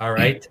 All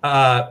right.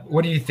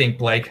 What do you think,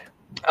 Blake?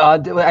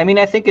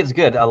 I think it's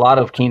good. A lot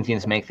of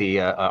Keynesians make the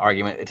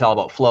argument it's all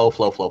about flow,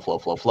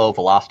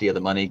 velocity of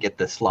the money, get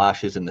the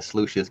sloshes and the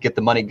slooshes, get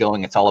the money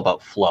going. It's all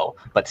about flow.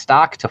 But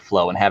stock to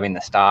flow and having the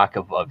stock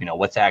of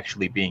what's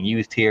actually being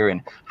used here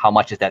and how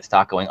much is that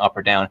stock going up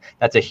or down,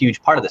 that's a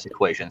huge part of this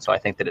equation. So I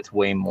think that it's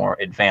way more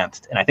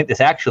advanced. And I think this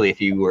actually, if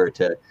you were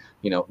to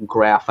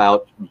graph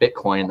out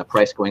Bitcoin and the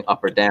price going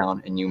up or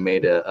down, and you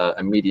made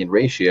a median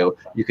ratio,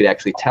 you could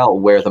actually tell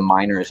where the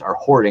miners are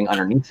hoarding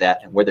underneath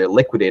that and where they're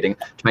liquidating,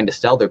 trying to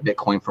sell their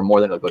Bitcoin for more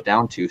than it'll go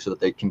down to so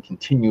that they can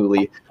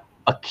continually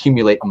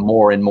accumulate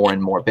more and more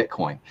and more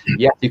Bitcoin.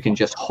 Yes, you can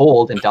just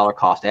hold and dollar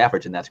cost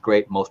average, and that's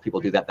great. Most people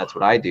do that. That's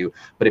what I do.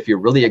 But if you're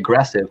really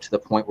aggressive to the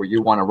point where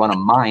you want to run a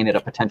mine at a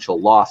potential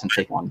loss and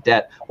take on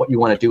debt, what you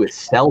want to do is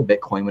sell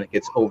Bitcoin when it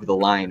gets over the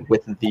line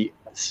with the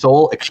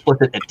sole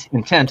explicit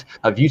intent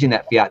of using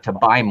that fiat to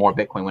buy more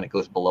Bitcoin when it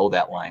goes below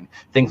that line.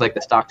 Things like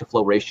the stock to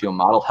flow ratio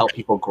model help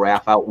people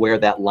graph out where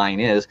that line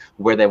is,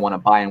 where they want to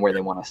buy and where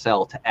they want to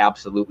sell to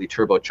absolutely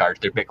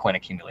turbocharge their Bitcoin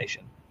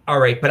accumulation. All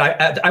right, but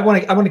I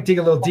want to dig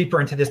a little deeper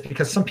into this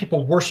because some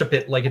people worship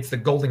it like it's the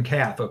golden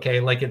calf. Okay,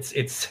 like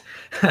it's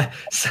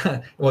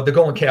well, the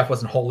golden calf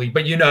wasn't holy,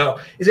 but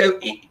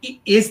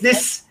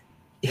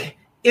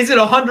is it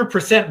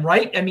 100%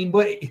 right? I mean,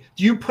 do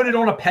you put it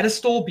on a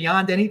pedestal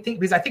beyond anything?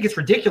 Because I think it's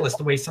ridiculous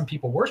the way some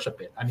people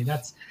worship it. I mean, I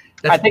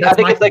think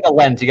it's like a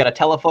lens. You got a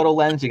telephoto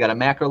lens, you got a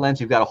macro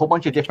lens, you've got a whole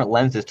bunch of different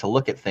lenses to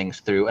look at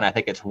things through. And I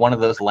think it's one of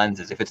those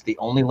lenses. If it's the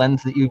only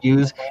lens that you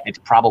use, it's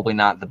probably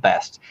not the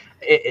best.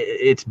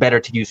 It's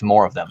better to use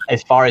more of them.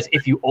 As far as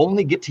if you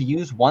only get to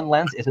use one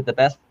lens, is it the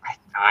best?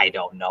 I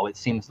don't know. It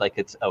seems like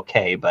it's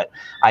okay, but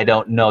I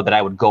don't know that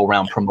I would go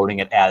around promoting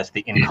it as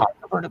the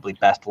incontrovertibly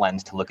best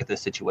lens to look at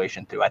this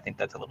situation through. I think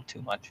that's a little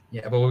too much.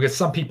 Yeah, but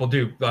some people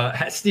do.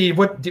 Steve,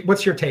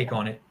 what's your take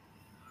on it?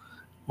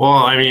 Well,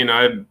 I mean,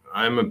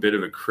 I'm a bit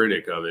of a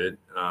critic of it.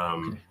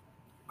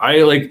 I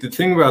like the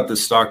thing about the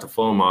stock to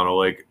flow model.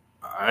 Like,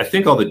 I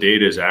think all the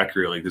data is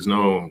accurate. Like, there's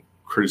no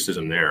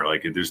criticism there.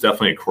 Like, there's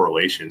definitely a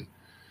correlation.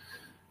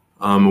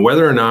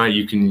 Whether or not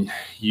you can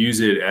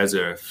use it as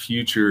a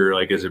future,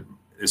 like as a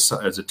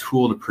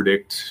tool to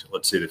predict,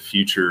 let's say, the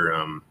future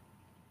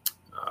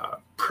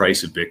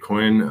price of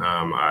Bitcoin,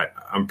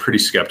 I'm pretty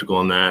skeptical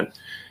on that.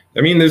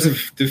 I mean, there's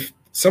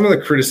some of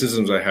the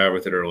criticisms I have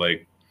with it are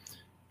like,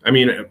 I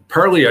mean,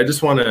 partly I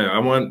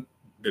want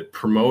the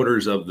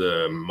promoters of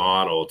the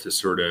model to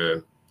sort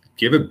of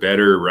give a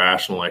better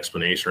rational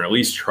explanation, or at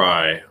least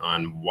try,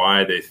 on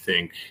why they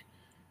think,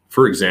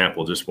 for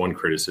example, just one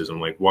criticism,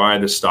 like why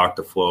the stock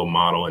to flow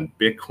model in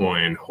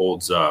Bitcoin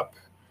holds up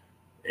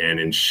and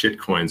in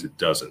shitcoins it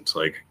doesn't,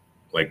 like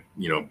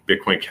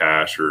Bitcoin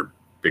Cash or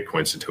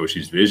Bitcoin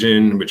Satoshi's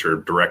Vision, which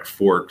are direct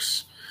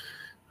forks.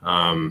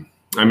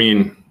 I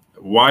mean,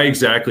 why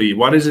is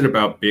it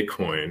about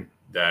Bitcoin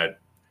that,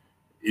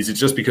 is it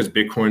just because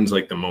Bitcoin's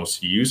like the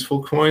most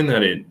useful coin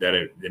that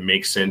it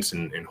makes sense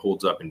and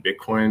holds up in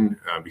Bitcoin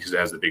because it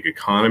has the big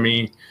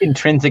economy?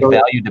 Intrinsic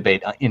value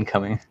debate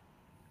incoming.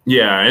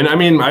 Yeah, and I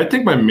mean, I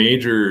think the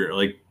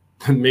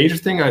major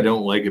thing I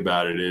don't like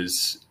about it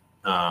is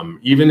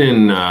even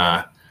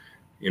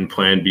in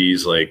Plan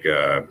B's like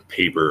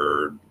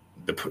paper,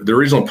 the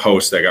original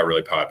post that got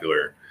really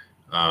popular.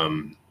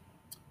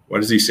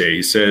 What does he say?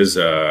 He says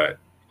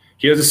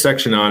he has a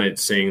section on it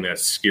saying that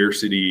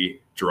scarcity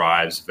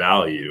drives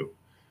value.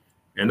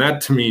 And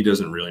that to me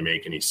doesn't really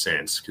make any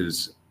sense,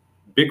 because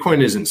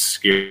Bitcoin isn't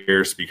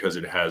scarce because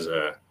it has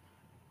the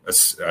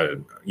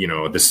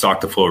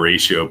stock to flow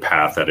ratio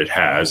path that it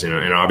has,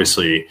 and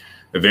obviously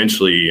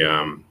eventually,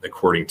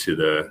 according to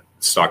the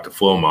stock to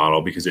flow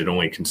model, because it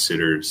only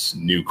considers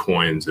new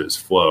coins as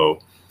flow,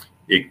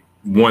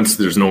 once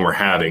there's no more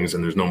halvings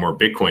and there's no more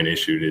Bitcoin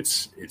issued,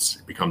 it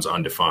becomes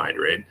undefined,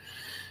 right?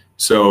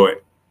 So,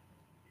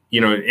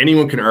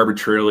 anyone can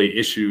arbitrarily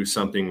issue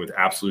something with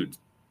absolute,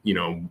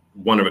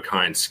 one of a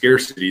kind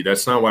scarcity.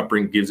 That's not what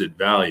gives it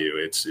value.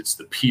 It's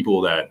the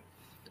people that,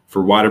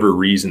 for whatever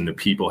reason, the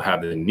people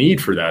have the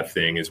need for that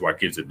thing is what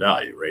gives it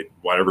value, right?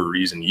 Whatever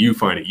reason you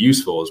find it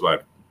useful is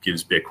what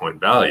gives Bitcoin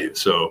value.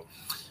 So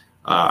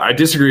I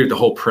disagree with the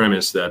whole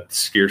premise that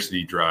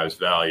scarcity drives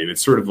value.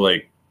 It's sort of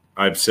like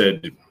I've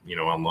said,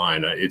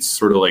 online, it's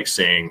sort of like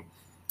saying,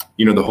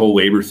 the whole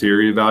labor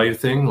theory of value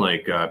thing.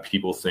 Like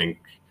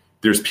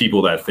there's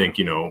people that think,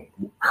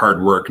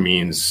 hard work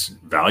means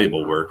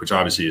valuable work, which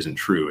obviously isn't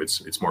true.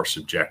 It's more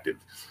subjective.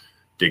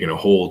 Digging a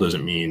hole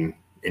doesn't mean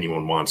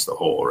anyone wants the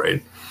hole,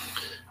 right?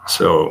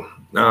 So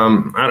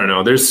I don't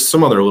know. There's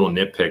some other little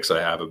nitpicks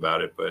I have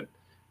about it, but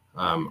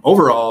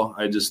overall,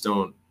 I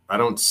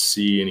don't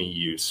see any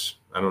use.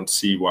 I don't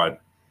see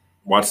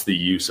what's the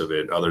use of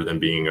it other than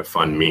being a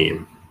fun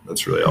meme.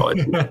 That's really all I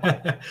do.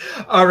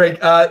 All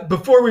right.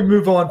 Before we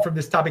move on from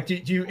this topic, do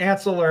you,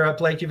 Ansel or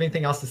Blake, do you have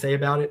anything else to say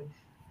about it?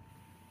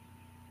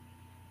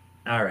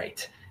 All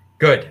right,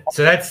 good.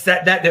 So that's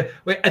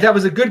that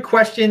was a good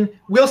question.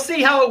 We'll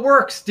see how it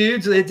works,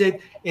 dudes.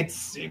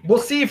 We'll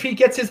see if he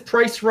gets his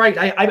price right.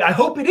 I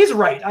hope it is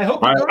right. I hope.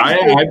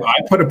 I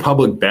put a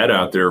public bet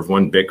out there of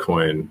one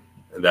Bitcoin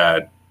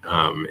that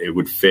it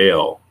would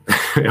fail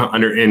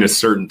in a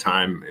certain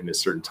time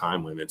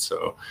limit.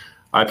 So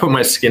I put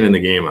my skin in the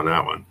game on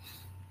that one.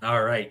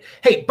 All right.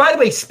 Hey, by the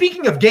way,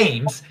 speaking of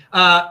games,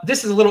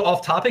 this is a little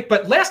off topic,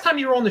 but last time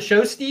you were on the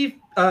show, Steve,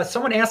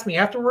 someone asked me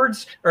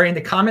afterwards or in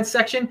the comments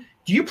section,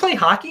 do you play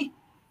hockey?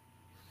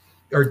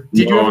 Or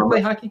did you ever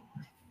play hockey?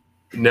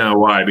 No,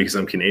 why? Because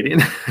I'm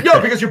Canadian?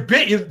 No, because you're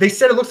big. They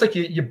said it looks like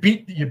you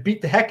beat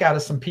the heck out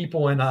of some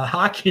people in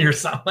hockey or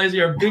something.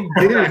 You're a big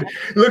dude.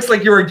 It looks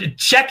like you were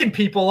checking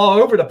people all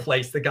over the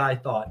place, the guy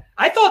thought.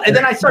 And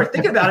then I started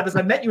thinking about it as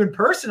I met you in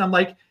person. I'm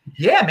like,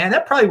 yeah, man,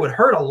 that probably would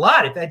hurt a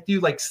lot if that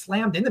dude like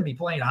slammed into me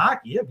playing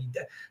hockey. It'd be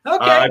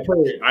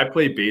okay. I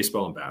play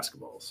baseball and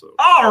basketball. So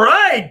all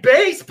right,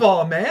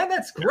 baseball, man,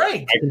 that's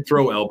great. I can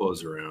throw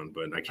elbows around,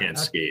 but I can't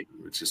skate,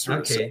 which is sort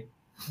of sad.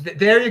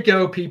 There you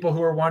go, people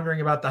who are wondering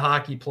about the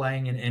hockey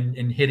playing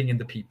and hitting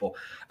into people.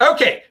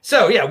 Okay,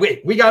 so yeah,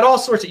 we got all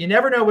sorts of, you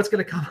never know what's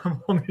going to come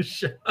up on the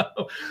show.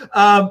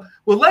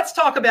 Well, let's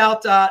talk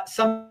about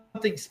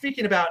something,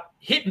 speaking about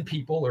hitting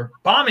people or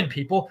bombing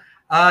people.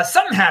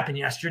 Something happened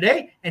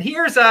yesterday, and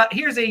here's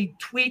a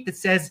tweet that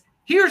says,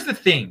 here's the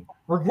thing,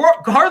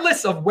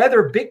 regardless of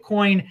whether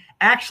Bitcoin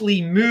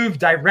actually moved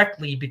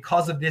directly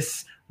because of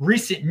this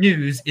recent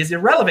news is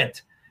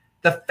irrelevant.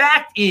 The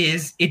fact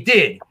is it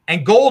did,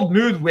 and gold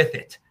moved with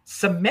it,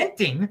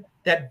 cementing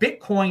that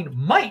Bitcoin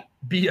might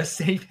be a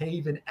safe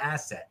haven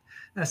asset.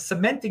 Now,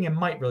 cementing and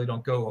might really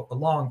don't go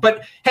along.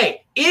 But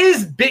hey,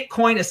 is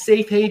Bitcoin a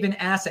safe haven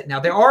asset?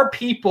 Now, there are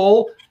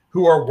people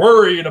who are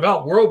worried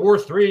about World War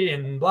III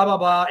and blah, blah,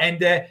 blah.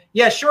 And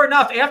yeah, sure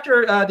enough,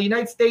 after the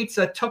United States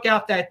took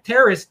out that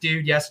terrorist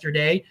dude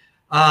yesterday,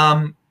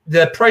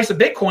 the price of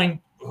Bitcoin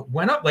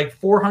went up like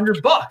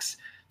 $400.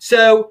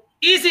 So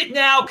is it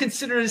now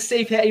considered a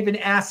safe haven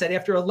asset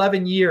after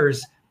 11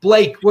 years?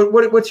 Blake,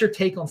 what's your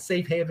take on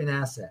safe haven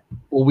asset?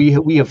 Well,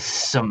 we have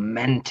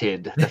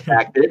cemented the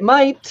fact that it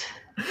might.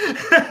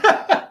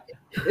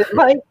 It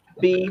might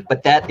be,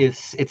 but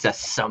it's a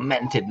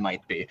cemented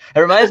might be. It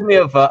reminds me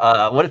of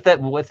what's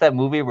that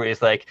movie where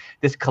it's like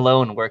this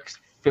cologne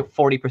works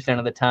 40%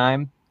 of the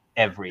time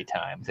every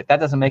time. If that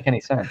doesn't make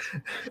any sense.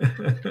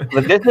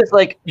 But this is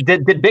like,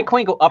 did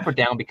Bitcoin go up or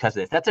down because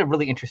of this? That's a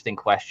really interesting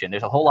question.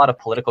 There's a whole lot of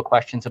political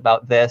questions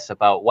about this,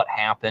 about what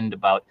happened,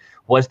 about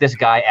was this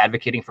guy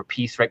advocating for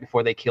peace right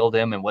before they killed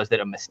him, and was it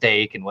a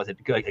mistake, and was it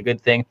a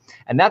good thing?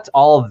 And that's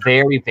all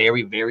very,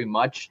 very, very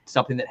much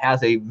something that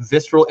has a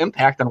visceral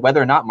impact on whether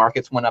or not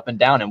markets went up and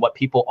down and what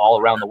people all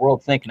around the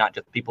world think, not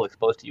just people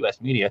exposed to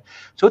U.S. media.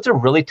 So it's a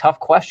really tough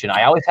question.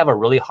 I always have a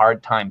really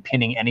hard time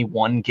pinning any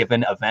one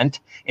given event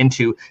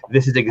into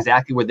this is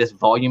exactly where this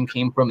volume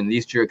came from in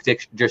these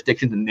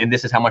jurisdictions, and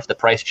this is how much the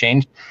price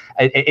changed.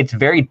 It's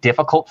very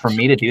difficult for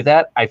me to do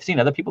that. I've seen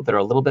other people that are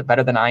a little bit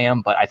better than I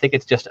am, but I think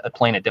it's just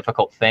a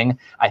difficult thing.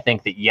 I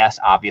think that, yes,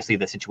 obviously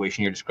the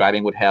situation you're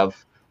describing would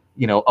have,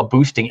 a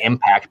boosting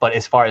impact, but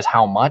as far as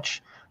how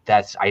much,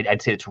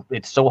 I'd say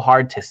it's so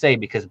hard to say,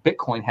 because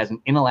Bitcoin has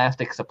an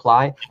inelastic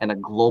supply and a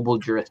global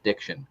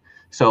jurisdiction.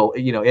 So,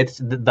 it's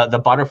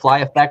the butterfly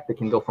effect that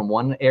can go from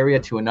one area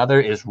to another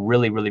is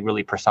really, really,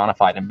 really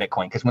personified in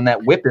Bitcoin. Because when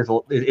that whip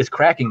is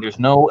cracking, there's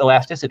no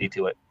elasticity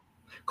to it.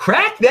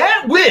 Crack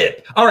that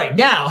whip. All right,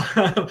 now,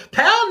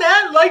 pound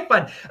that like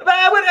button.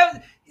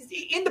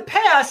 In the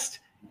past,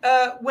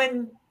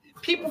 when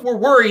people were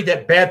worried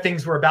that bad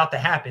things were about to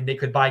happen, they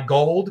could buy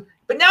gold,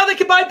 but now they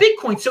can buy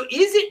Bitcoin. So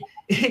is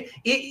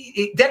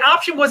it that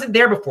option wasn't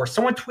there before?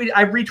 Someone tweeted,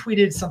 I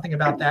retweeted something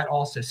about that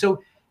also.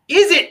 So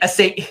is it a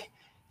safe?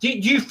 Do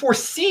you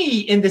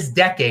foresee in this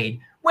decade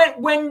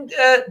when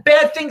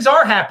bad things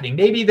are happening,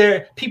 maybe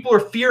people are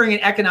fearing an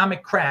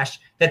economic crash,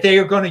 that they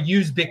are going to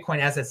use Bitcoin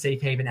as a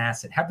safe haven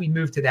asset? Have we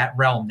moved to that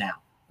realm now?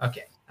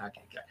 Okay,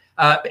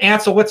 good.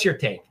 Ansel, what's your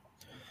take?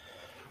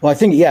 Well, I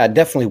think, it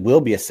definitely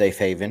will be a safe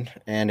haven,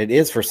 and it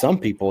is for some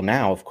people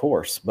now, of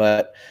course,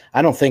 but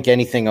I don't think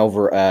anything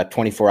over a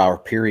 24-hour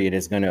period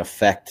is going to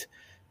affect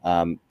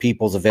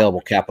people's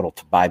available capital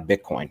to buy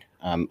Bitcoin.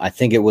 I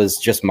think it was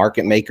just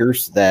market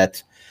makers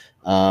that,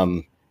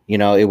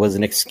 it was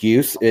an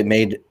excuse. It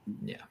made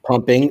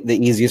pumping the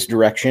easiest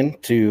direction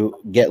to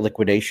get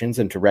liquidations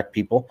and to wreck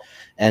people.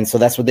 And so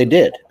that's what they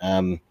did.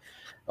 You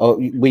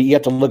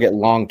have to look at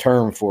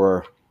long-term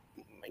for,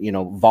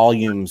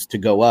 volumes to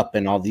go up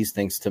and all these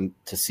things to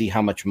see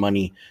how much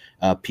money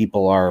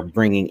people are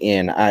bringing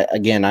in. I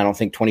don't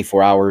think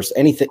 24 hours,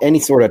 any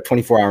sort of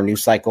 24-hour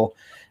news cycle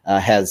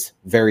has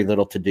very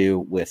little to do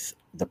with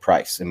the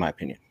price, in my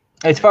opinion.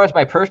 As far as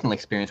my personal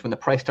experience, when the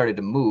price started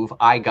to move,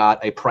 I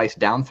got a price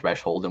down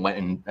threshold and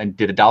went and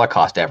did a dollar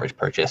cost average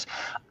purchase.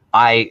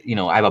 I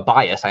have a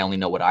bias. I only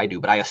know what I do,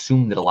 but I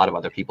assume that a lot of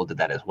other people did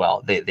that as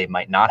well. They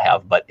might not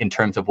have, but in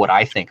terms of what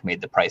I think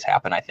made the price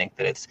happen, I think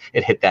that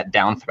it hit that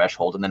down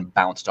threshold and then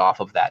bounced off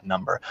of that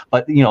number.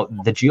 But the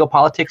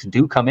geopolitics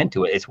do come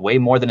into it. It's way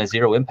more than a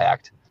zero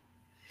impact.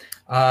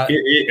 I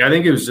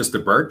think it was just the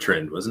BART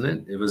trend, wasn't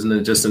it? It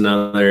wasn't just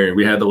another.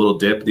 We had the little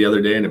dip the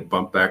other day, and it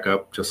bumped back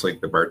up, just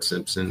like the Bart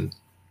Simpson.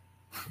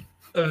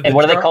 And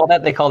what do they call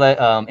that? They call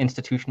that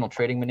institutional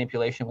trading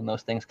manipulation, when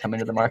those things come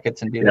into the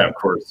markets and do that. Yeah, of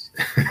course.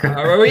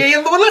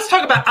 Let's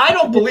talk about. I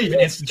don't believe in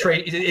instant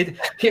trade.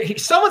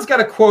 Someone's got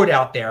a quote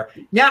out there.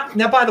 Now,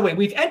 by the way,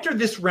 we've entered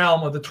this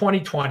realm of the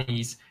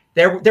 2020s.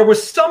 There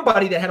was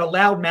somebody that had a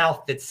loud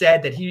mouth that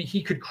said that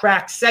he could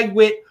crack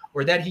SegWit,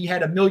 or that he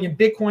had 1 million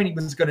Bitcoin he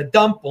was going to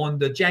dump on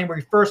the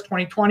January 1st,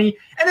 2020.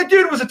 And the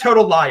dude was a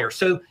total liar.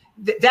 So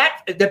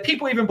that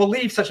people even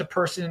believe such a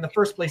person in the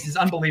first place is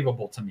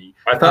unbelievable to me.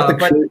 I thought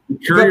the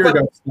courier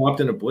got stopped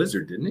in a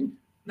blizzard, didn't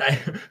he?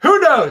 Who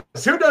knows?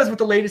 Who knows what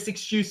the latest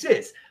excuse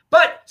is?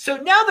 But so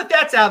now that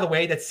that's out of the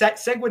way, that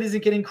SegWit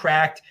isn't getting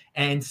cracked,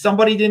 and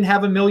somebody didn't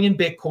have 1 million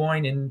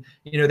Bitcoin, and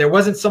there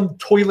wasn't some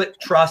toilet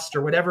trust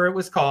or whatever it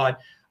was called.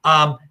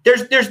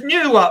 There's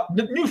new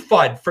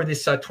FUD for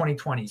this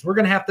 2020s. We're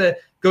going to have to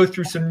go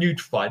through some new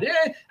FUD.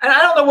 And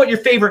I don't know what your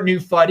favorite new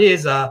FUD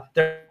is.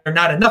 There are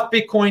not enough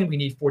Bitcoin. We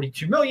need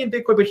 42 million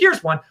Bitcoin. But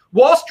here's one.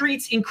 Wall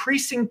Street's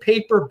increasing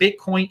paper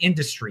Bitcoin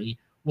industry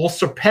will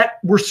suppress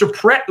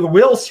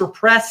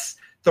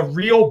the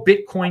real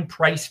Bitcoin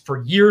price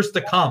for years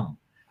to come.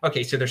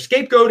 Okay, so they're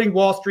scapegoating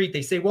Wall Street.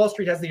 They say Wall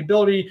Street has the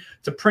ability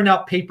to print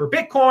out paper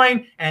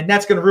Bitcoin, and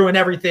that's going to ruin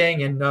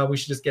everything, and we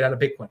should just get out of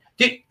Bitcoin.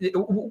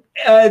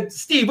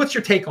 Steve, what's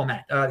your take on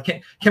that?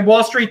 Can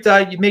Wall Street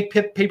make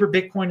paper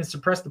Bitcoin and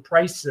suppress the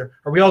price? Or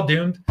are we all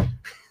doomed?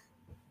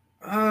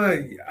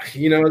 I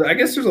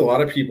guess there's a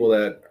lot of people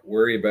that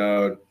worry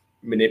about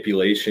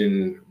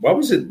manipulation. What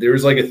was it? There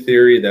was like a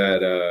theory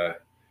that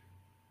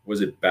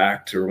was it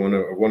backed, or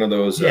one of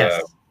those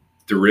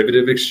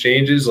derivative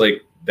exchanges,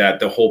 like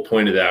that the whole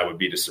point of that would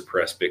be to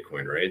suppress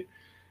Bitcoin, right?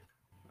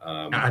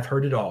 I've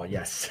heard it all.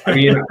 Yes. I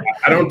mean,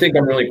 I don't think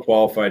I'm really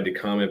qualified to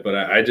comment, but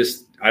I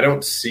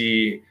don't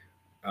see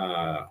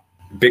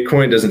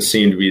Bitcoin doesn't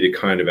seem to be the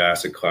kind of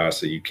asset class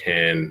that you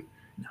can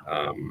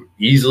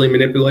easily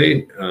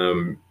manipulate.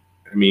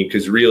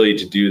 Because really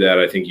to do that,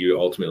 I think you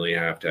ultimately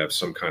have to have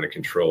some kind of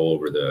control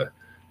over the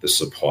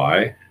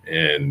supply.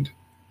 And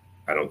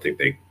I don't think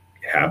they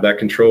have that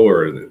control,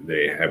 or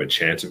they have a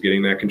chance of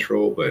getting that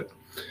control. But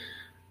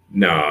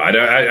no,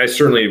 I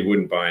certainly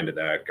wouldn't buy into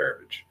that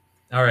garbage.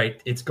 All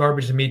right. It's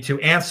garbage to me too.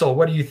 Ansel,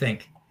 what do you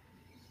think?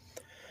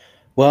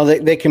 Well,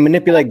 they can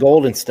manipulate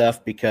gold and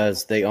stuff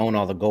because they own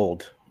all the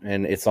gold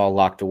and it's all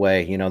locked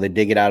away. You know, they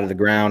dig it out of the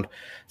ground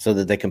so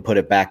that they can put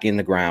it back in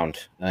the ground.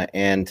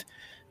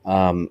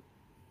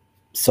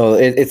 So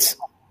it's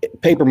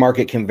paper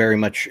market can very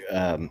much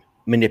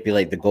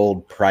manipulate the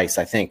gold price,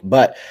 I think.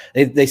 But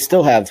they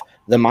still have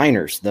the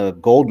miners, the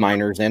gold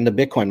miners and the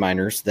Bitcoin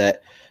miners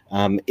that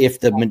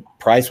if the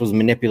price was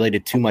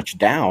manipulated too much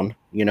down,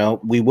 you know,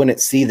 we wouldn't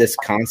see this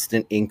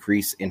constant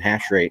increase in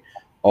hash rate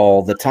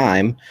all the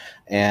time.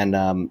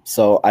 And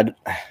so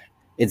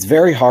it's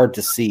very hard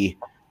to see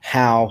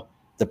how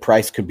the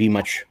price could be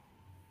much,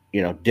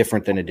 you know,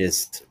 different than it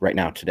is right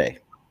now today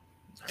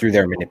through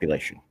their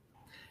manipulation.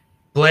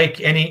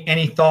 Blake,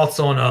 any thoughts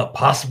on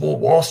possible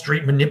Wall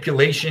Street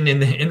manipulation in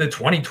the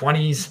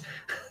 2020s?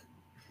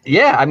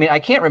 Yeah, I mean, I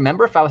can't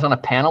remember if I was on a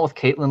panel with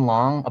Caitlin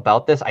Long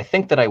about this. I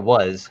think that I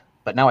was,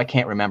 but now I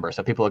can't remember.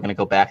 So people are going to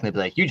go back and they'll be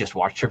like, you just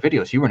watched her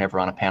videos. You were never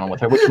on a panel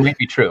with her, which might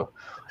be true.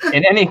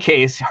 In any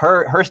case,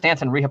 her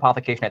stance on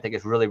rehypothecation, I think,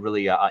 is really,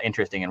 really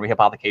interesting. And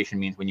rehypothecation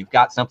means when you've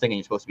got something and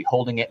you're supposed to be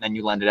holding it and then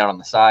you lend it out on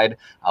the side.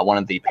 One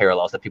of the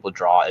parallels that people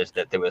draw is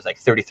that there was like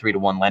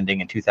 33-to-1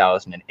 lending in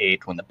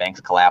 2008 when the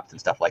banks collapsed and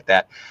stuff like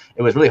that.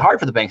 It was really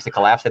hard for the banks to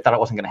collapse. They thought it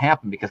wasn't going to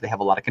happen because they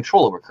have a lot of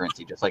control over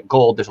currency. Just like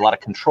gold, there's a lot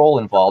of control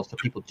involved. So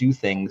people do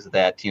things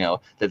that, you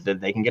know, that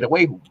they can get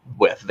away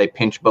with. They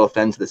pinch both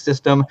ends of the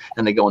system,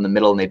 then they go in the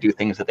middle and they do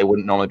things that they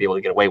wouldn't normally be able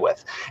to get away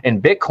with.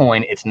 In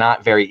Bitcoin, it's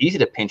not very easy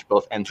to pinch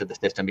both ends of the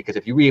system because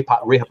if you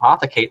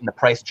rehypothecate and the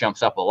price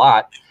jumps up a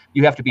lot,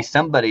 you have to be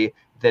somebody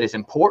that is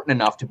important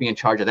enough to be in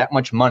charge of that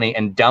much money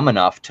and dumb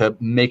enough to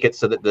make it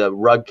so that the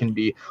rug can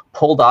be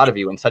pulled out of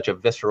you in such a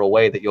visceral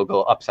way that you'll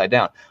go upside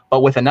down. But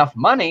with enough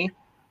money,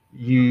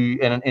 you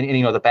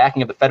know, the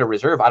backing of the Federal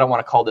Reserve, I don't want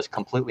to call this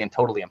completely and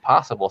totally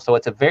impossible. So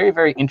it's a very,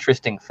 very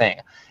interesting thing.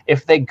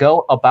 If they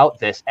go about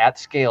this at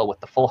scale with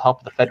the full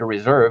help of the Federal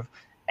Reserve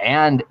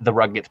and the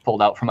rug gets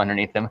pulled out from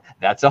underneath them,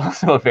 that's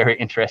also a very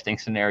interesting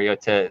scenario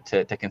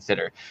to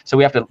consider. So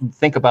we have to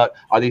think about,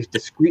 are these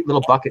discrete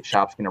little bucket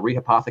shops going to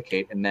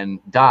rehypothecate and then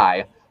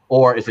die?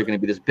 Or is there going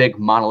to be this big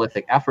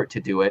monolithic effort to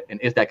do it? And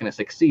is that going to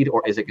succeed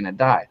or is it going to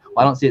die?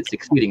 Well, I don't see it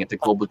succeeding. It's a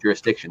global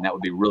jurisdiction. That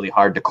would be really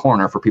hard to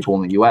corner for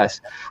people in the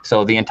US.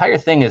 So the entire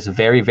thing is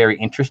very, very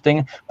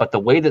interesting. But the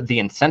way that the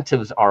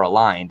incentives are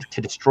aligned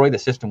to destroy the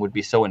system would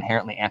be so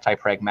inherently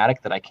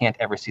anti-pragmatic that I can't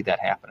ever see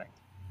that happening.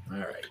 All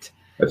right.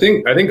 I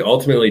think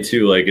ultimately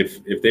too, like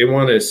if they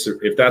want to,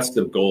 if that's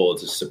the goal,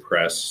 to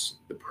suppress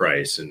the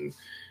price, and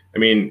I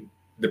mean,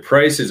 the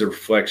price is a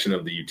reflection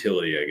of the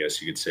utility, I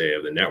guess you could say,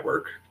 of the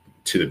network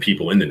to the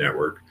people in the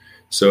network.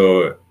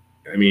 So,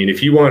 I mean,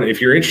 if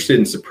you're interested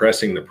in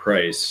suppressing the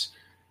price,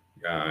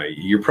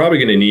 you're probably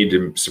going to need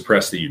to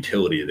suppress the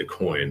utility of the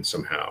coin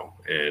somehow.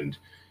 And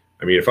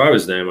I mean, if I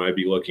was them, I'd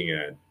be looking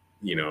at,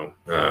 you know,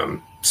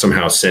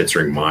 somehow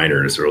censoring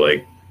miners or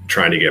like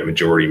trying to get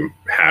majority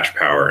hash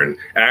power and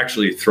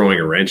actually throwing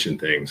a wrench in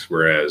things.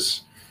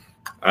 Whereas,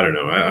 I don't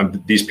know,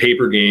 these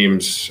paper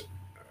games,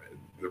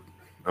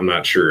 I'm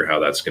not sure how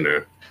that's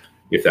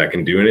if that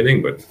can do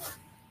anything, but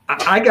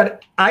I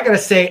gotta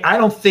say, I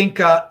don't think,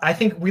 I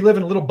think we live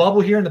in a little bubble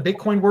here in the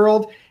Bitcoin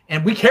world,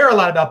 and we care a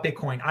lot about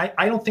Bitcoin.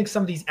 I don't think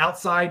some of these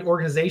outside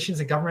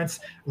organizations and governments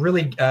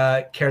really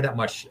care that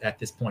much at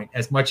this point,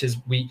 as much as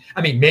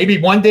I mean,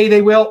 maybe one day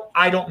they will,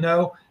 I don't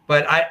know,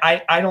 but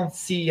I don't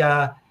see,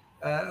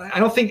 I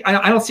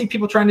don't see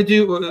people trying to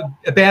do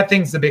bad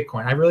things to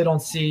Bitcoin. I really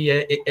don't see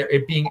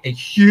it being a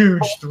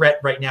huge threat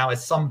right now,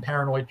 as some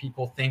paranoid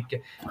people think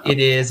it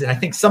is. And I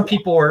think some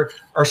people are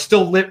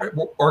still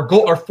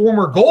are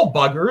former gold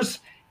buggers,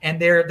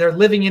 and they're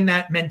living in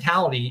that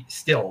mentality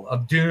still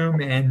of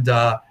doom and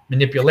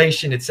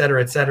manipulation, et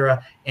cetera, et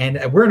cetera. And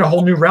we're in a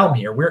whole new realm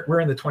here.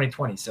 We're in the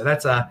 2020s. So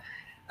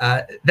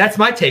that's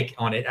my take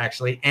on it,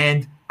 actually.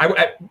 And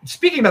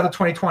speaking about the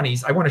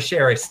 2020s, I want to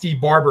share a Steve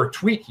Barber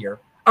tweet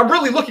here. I'm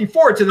really looking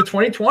forward to the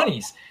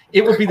 2020s.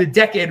 It will be the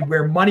decade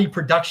where money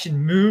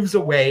production moves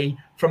away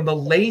from the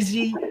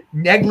lazy,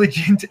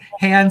 negligent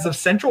hands of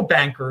central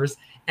bankers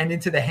and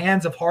into the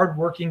hands of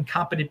hardworking,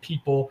 competent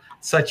people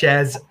such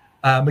as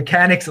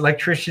mechanics,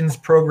 electricians,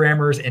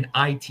 programmers, and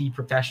IT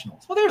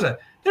professionals. Well,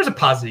 there's a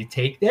positive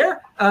take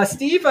there.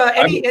 Steve,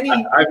 any?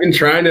 I've been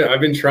trying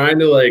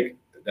to like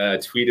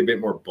tweet a bit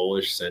more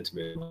bullish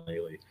sentiment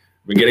lately.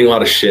 I've been getting a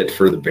lot of shit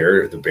for the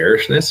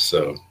bearishness,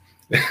 so.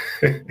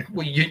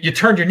 Well, you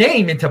turned your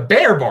name into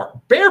Bear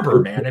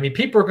Bird, man. I mean,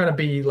 people are going to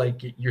be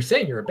like, you're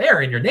saying you're a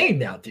bear in your name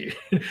now, dude.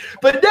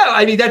 But no,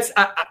 I mean,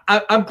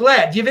 I'm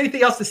glad. Do you have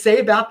anything else to say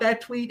about that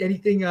tweet?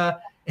 Anything,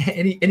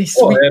 any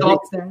sweet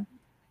thoughts there?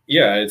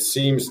 Yeah, it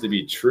seems to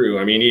be true.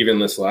 I mean, even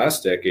this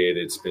last decade,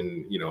 it's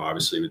been, you know,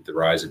 obviously with the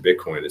rise of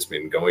Bitcoin, it's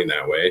been going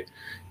that way.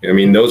 I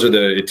mean,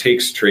 it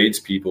takes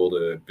tradespeople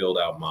to build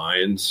out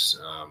mines,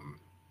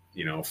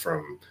 you know,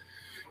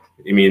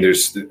 I mean,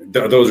 those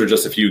are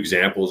just a few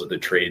examples of the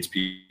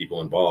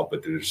tradespeople involved,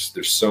 but there's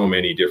so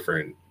many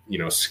different, you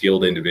know,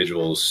 skilled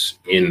individuals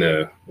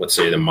in let's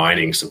say the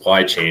mining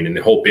supply chain and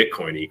the whole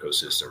Bitcoin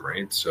ecosystem,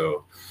 right?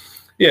 So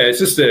Yeah, it's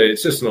just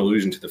an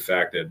allusion to the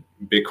fact that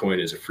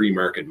Bitcoin is a free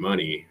market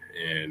money,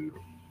 and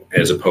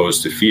as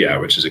opposed to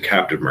fiat, which is a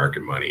captive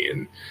market money.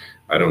 And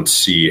I don't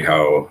see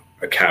how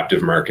a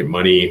captive market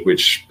money,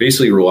 which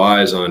basically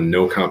relies on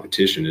no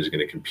competition, is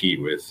going to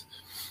compete with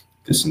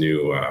this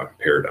new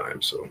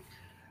paradigm. So,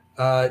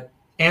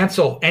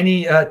 Ansel,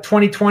 any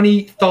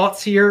 2020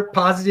 thoughts here?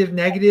 Positive,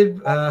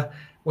 negative?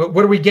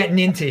 What are we getting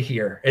into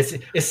here? Is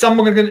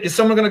someone going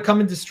to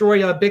come and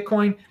destroy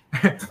Bitcoin?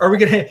 Are we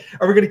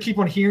gonna keep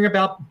on hearing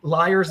about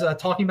liars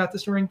talking about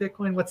destroying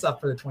Bitcoin? What's up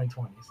for the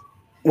 2020s?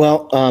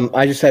 Well,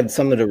 I just had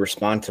something to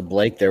respond to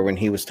Blake there when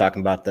he was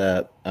talking about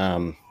the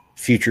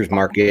futures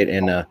market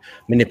and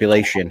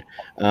manipulation.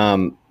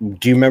 Do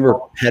you remember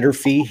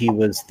Petterfee? He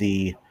was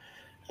the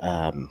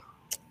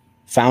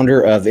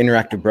founder of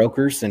Interactive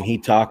Brokers, and he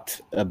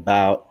talked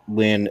about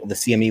when the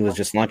CME was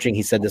just launching.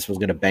 He said this was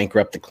going to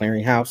bankrupt the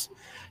clearinghouse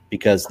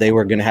because they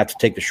were going to have to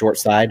take the short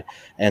side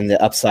and the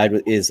upside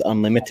is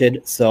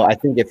unlimited. So I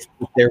think if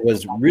there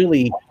was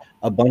really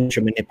a bunch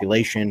of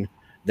manipulation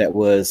that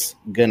was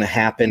going to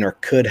happen or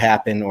could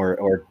happen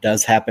or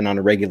does happen on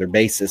a regular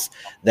basis,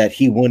 that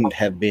he wouldn't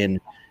have been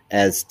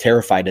as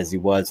terrified as he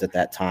was at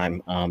that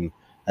time.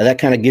 That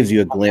kind of gives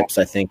you a glimpse,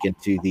 I think,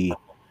 into the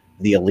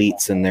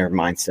elites and their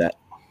mindset.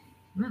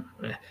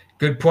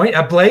 Good point.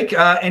 Blake,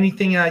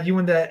 anything you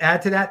want to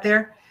add to that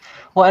there?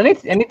 Well,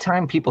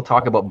 anytime people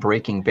talk about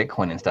breaking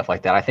Bitcoin and stuff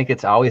like that, I think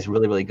it's always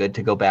really, really good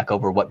to go back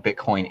over what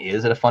Bitcoin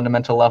is at a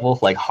fundamental level.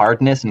 Like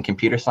hardness in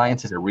computer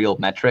science is a real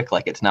metric.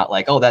 Like it's not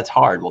like, oh, that's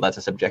hard. Well, that's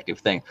a subjective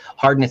thing.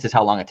 Hardness is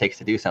how long it takes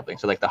to do something.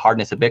 So like the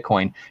hardness of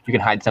Bitcoin, you can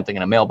hide something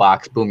in a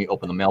mailbox. Boom, you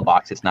open the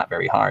mailbox. It's not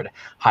very hard.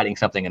 Hiding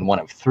something in one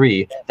of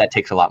three, that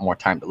takes a lot more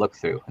time to look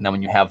through. And then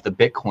when you have the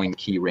Bitcoin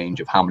key range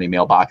of how many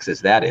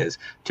mailboxes that is,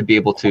 to be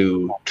able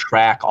to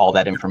track all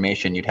that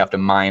information, you'd have to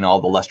mine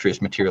all the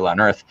lustrous material on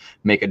Earth,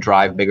 make it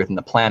drive bigger than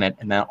the planet,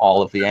 and then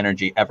all of the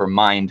energy ever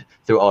mined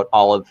throughout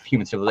all of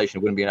human civilization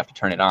wouldn't be enough to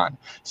turn it on.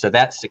 So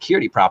that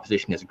security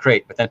proposition is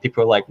great, but then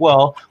people are like,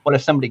 well, what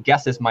if somebody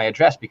guesses my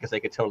address? Because they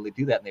could totally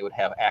do that and they would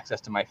have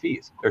access to my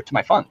fees or to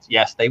my funds.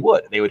 Yes, they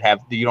would. They would have,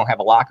 you don't have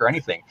a lock or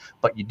anything,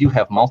 but you do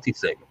have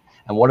multi-sig.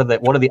 And what are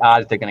the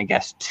odds they're going to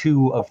guess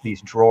two of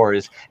these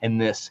drawers in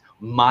this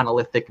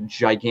monolithic,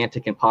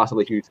 gigantic,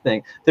 impossibly huge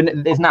thing?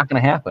 Then it's not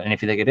going to happen. And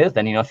if you think it is,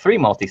 then three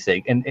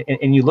multi-sig.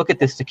 And you look at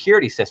this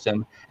security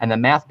system and the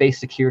math-based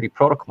security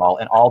protocol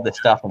and all this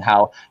stuff and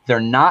how they're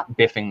not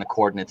biffing the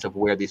coordinates of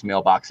where these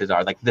mailboxes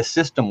are. Like the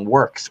system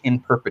works in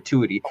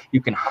perpetuity.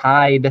 You can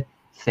hide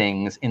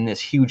things in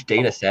this huge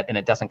data set and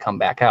it doesn't come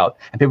back out.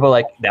 And people are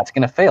like, that's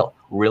going to fail.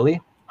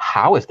 Really?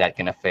 How is that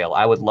going to fail?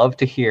 I would love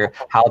to hear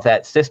how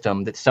that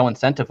system that's so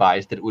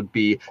incentivized that it would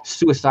be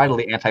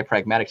suicidally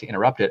anti-pragmatic to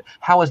interrupt it,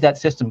 how is that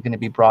system going to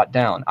be brought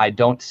down? I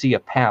don't see a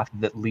path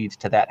that leads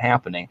to that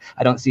happening.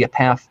 I don't see a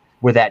path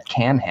where that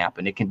can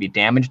happen. It can be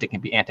damaged. It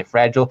can be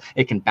anti-fragile.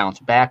 It can bounce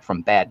back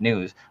from bad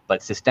news.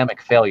 But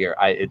systemic failure,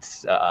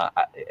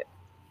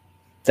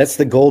 that's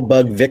the gold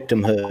bug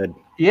victimhood.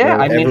 Yeah,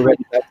 I mean,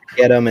 everybody has to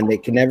get them, and they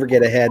can never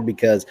get ahead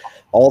because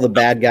all the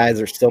bad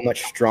guys are so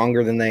much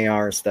stronger than they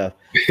are and stuff.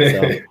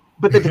 So.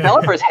 But the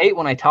developers hate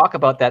when I talk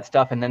about that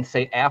stuff and then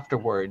say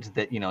afterwards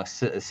that,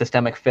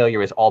 systemic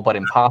failure is all but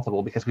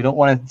impossible, because we don't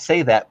want to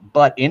say that.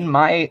 But in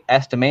my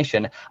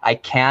estimation, I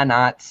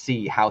cannot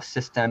see how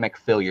systemic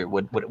failure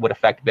would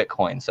affect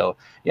Bitcoin. So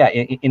yeah,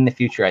 in the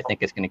future, I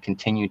think it's going to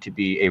continue to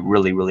be a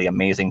really, really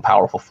amazing,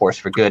 powerful force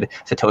for good.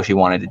 Satoshi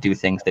wanted to do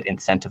things that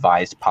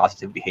incentivized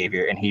positive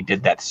behavior, and he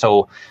did that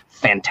so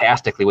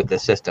fantastically with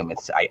this system.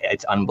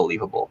 It's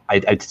unbelievable.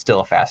 It's still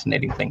a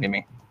fascinating thing to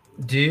me.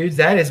 Dude,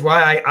 that is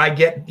why I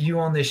get you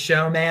on this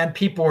show, man.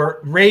 People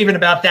are raving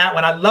about that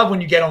one. I love when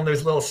you get on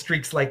those little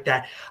streaks like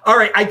that. All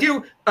right, I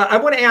do. I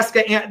want to ask.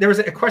 There was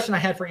a question I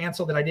had for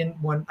Ansel that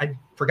I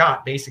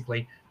forgot.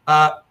 Basically,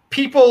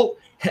 people,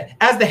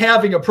 as the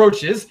halving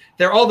approaches,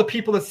 there are all the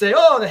people that say,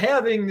 "Oh, the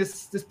halving,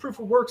 this proof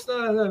of works.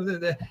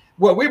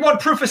 Well, we want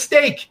proof of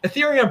stake,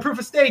 Ethereum proof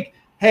of stake."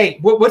 Hey,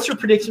 what's your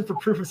prediction for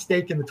proof of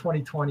stake in the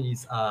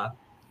 2020s,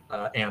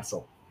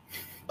 Ansel?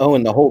 Oh,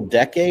 in the whole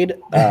decade?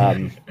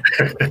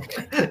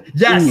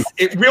 Yes.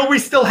 Will we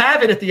still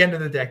have it at the end of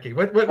the decade?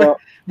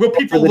 Will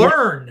people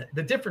learn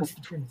the difference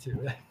between the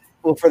two?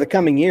 Well, for the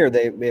coming year,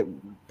 it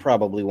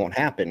probably won't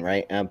happen,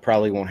 right?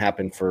 Probably won't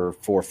happen for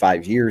 4 or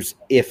 5 years,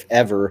 if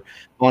ever,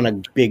 on a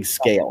big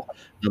scale.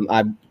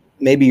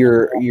 Maybe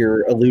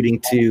you're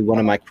alluding to one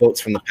of my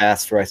quotes from the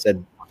past where I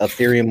said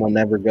Ethereum will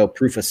never go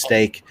proof of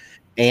stake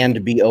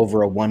and be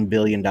over a $1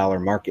 billion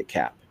market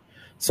cap.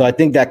 So I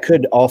think that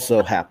could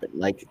also happen.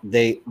 Like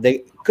they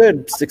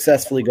could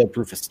successfully go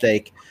proof of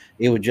stake.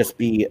 It would just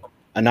be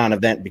a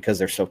non-event because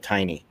they're so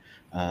tiny.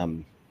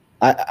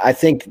 I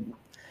think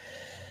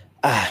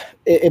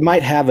it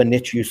might have a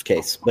niche use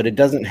case, but it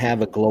doesn't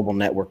have a global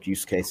network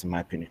use case, in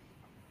my opinion.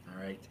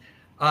 All right.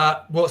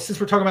 Well, since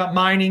we're talking about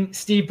mining,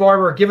 Steve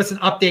Barber, give us an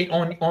update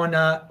on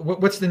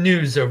what's the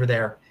news over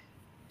there.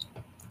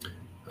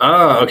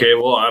 Okay.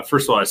 Well,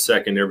 first of all, I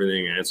second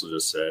everything Ansel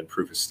just said.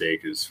 Proof of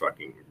stake is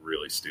fucking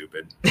really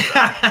stupid.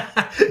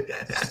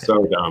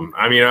 So dumb.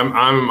 I mean,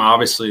 I'm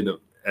obviously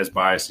as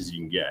biased as you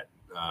can get.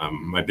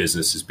 My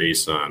business is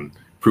based on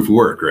proof of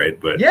work, right?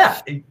 But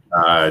yeah.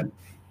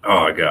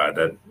 Oh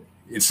God,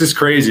 it's just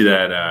crazy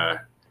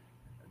that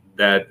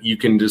you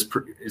can just.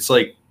 It's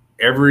like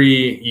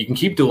you can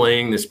keep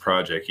delaying this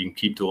project. You can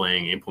keep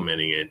delaying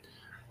implementing it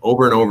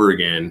over and over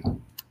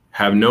again.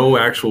 Have no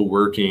actual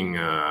working,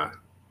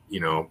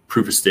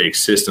 proof of stake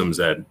systems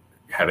that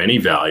have any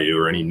value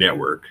or any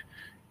network,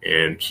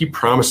 and keep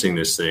promising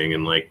this thing.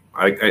 And like,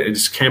 I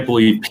just can't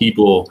believe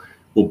people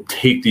will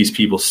take these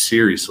people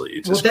seriously.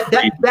 It's just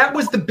that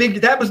was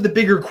the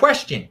bigger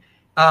question.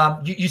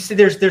 You said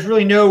there's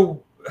really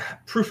no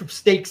proof of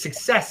stake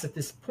success at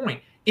this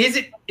point. Is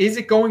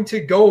it going to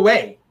go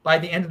away by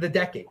the end of the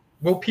decade?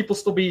 Will people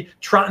still be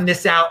trotting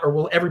this out, or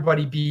will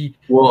everybody be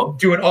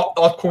doing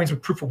altcoins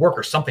with proof of work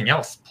or something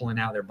else pulling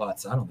out their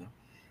butts? I don't know.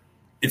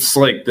 It's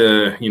like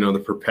the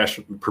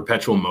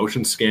perpetual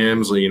motion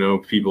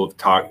scams. People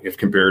have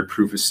compared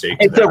proof of stake.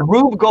 It's a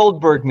Rube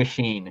Goldberg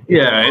machine.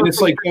 Yeah, and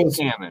it's like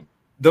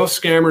those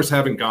scammers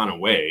haven't gone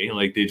away.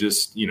 Like they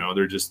just,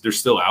 they're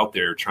still out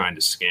there trying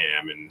to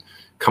scam and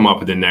come up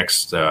with the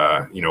next,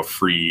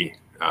 free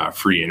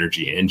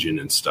energy engine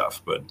and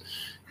stuff. But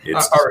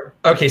it's all right.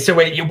 Okay. So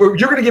wait, you're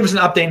going to give us an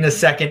update in a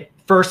second.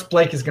 First,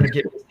 Blake is going to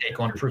give us a take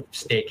on proof of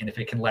stake and if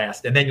it can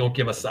last, and then you'll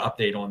give us the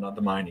update on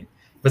the mining.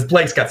 Because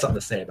Blake's got something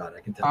to say about it. I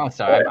can tell. Oh,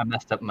 sorry, I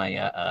messed up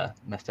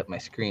my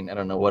screen. I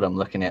don't know what I'm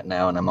looking at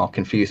now, and I'm all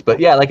confused.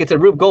 But yeah, like it's a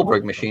Rube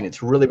Goldberg machine.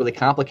 It's really, really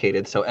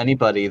complicated. So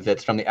anybody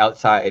that's from the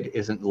outside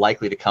isn't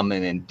likely to come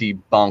in and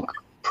debunk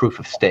proof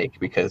of stake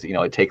because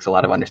it takes a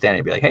lot of understanding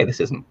to be like, hey, this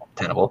isn't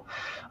tenable.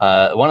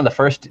 One of the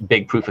first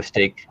big proof of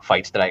stake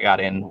fights that I got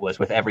in was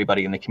with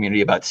everybody in the community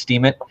about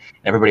Steemit.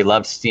 Everybody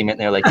loves Steemit, and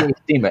they're like, hey,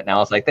 Steemit. And I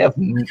was like, they have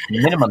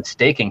minimum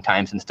staking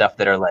times and stuff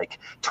that are like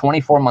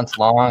 24 months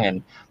long.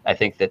 And I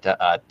think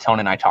that Tone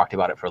and I talked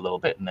about it for a little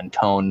bit, and then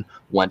Tone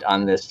went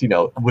on this,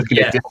 was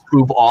going to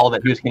disprove all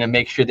that. He was going to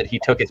make sure that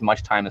he took as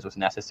much time as was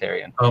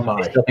necessary. And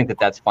I still think that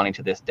that's funny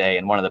to this day.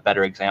 And one of the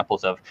better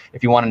examples of,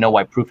 if you want to know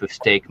why proof of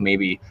stake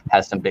maybe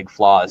has some big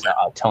flaws,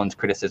 Tone's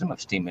criticism of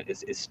Steemit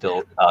is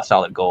still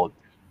solid gold.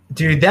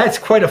 Dude, that's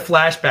quite a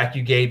flashback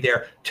you gave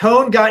there.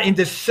 Tone got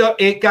into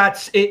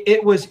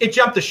it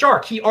jumped the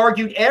shark. He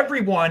argued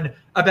everyone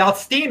about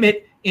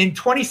Steemit in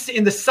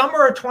the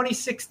summer of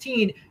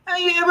 2016. I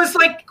mean, it was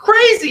like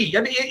crazy.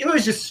 I mean, it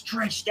was just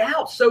stretched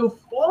out so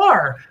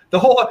far. The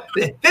whole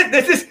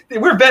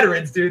we're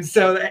veterans, dude.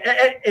 So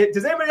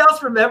does anybody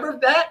else remember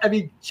that? I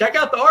mean, check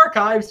out the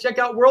archives. Check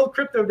out World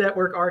Crypto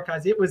Network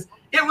archives. It was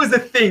a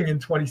thing in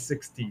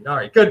 2016. All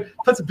right, good.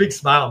 Puts a big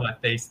smile on my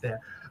face there.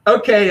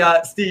 Okay,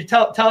 Steve,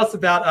 tell us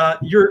about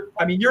you're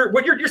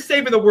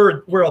saving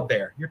the world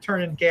there. You're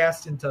turning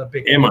gas into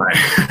big. Am I?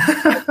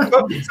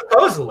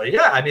 Supposedly,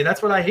 yeah. I mean,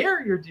 that's what I hear.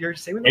 You're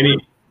saving the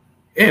world.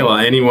 Yeah, well,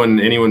 anyone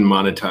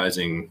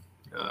monetizing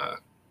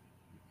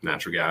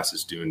natural gas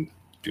is doing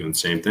the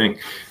same thing.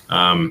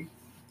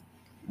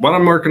 What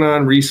I'm working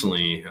on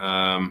recently,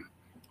 I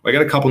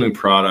got a couple new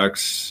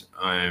products.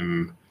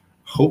 I'm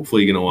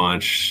hopefully going to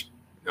launch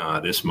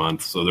this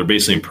month. So they're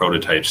basically in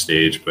prototype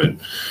stage, but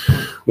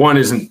one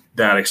isn't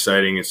that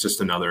exciting. It's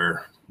just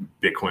another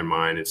Bitcoin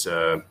mine. It's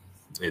our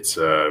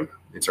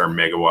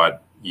megawatt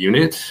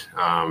unit.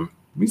 I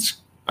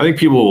think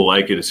people will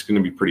like it. It's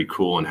going to be pretty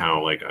cool in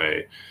how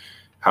I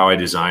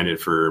designed it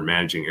for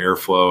managing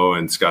airflow,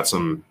 and it's got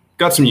some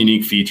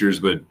unique features,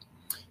 but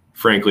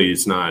frankly,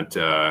 it's not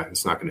going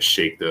to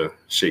shake the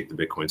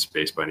Bitcoin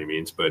space by any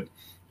means. But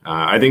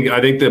I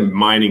think the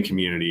mining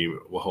community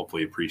will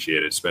hopefully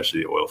appreciate it,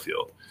 especially the oil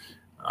field.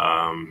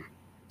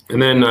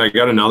 And then I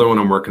got another one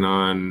I'm working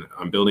on.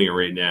 I'm building it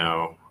right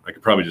now. I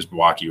could probably just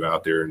walk you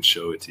out there and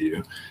show it to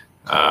you.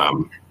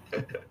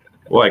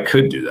 Well, I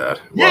could do that.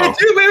 Yeah,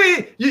 dude,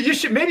 maybe you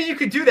should. Maybe you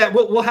could do that.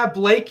 We'll have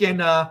Blake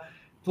and Ansel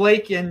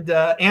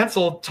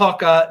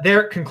talk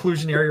their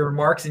conclusionary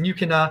remarks, and you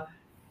can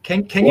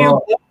you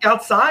walk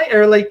outside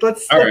or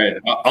let's. All right,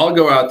 I'll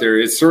go out there.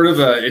 It's sort of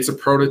it's a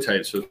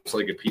prototype, so it's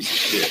like a piece of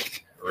shit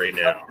right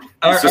now.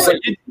 That's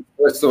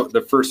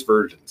the first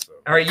version. So.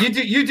 All right,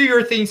 you do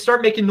your thing.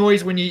 Start making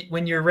noise when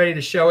you're ready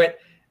to show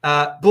it.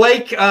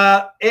 Blake,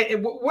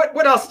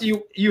 what else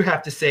do you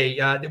have to say?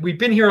 We've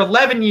been here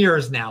 11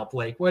 years now,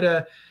 Blake.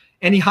 What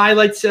any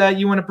highlights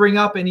you want to bring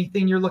up?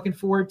 Anything you're looking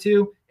forward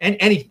to? And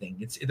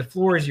anything. The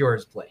floor is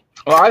yours, Blake.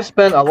 Well, I've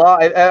spent a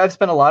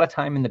lot of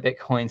time in the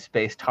Bitcoin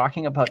space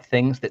talking about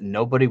things that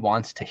nobody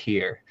wants to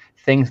hear,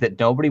 things that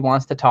nobody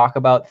wants to talk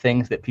about,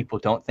 things that people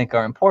don't think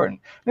are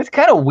important. And it's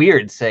kind of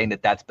weird saying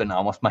that that's been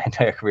almost my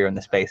entire career in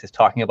the space, is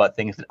talking about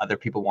things that other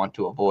people want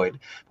to avoid.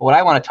 But what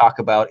I want to talk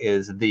about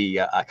is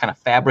the kind of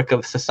fabric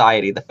of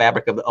society, the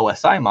fabric of the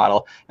OSI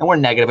model, and where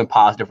negative and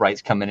positive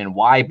rights come in, and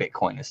why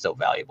Bitcoin is so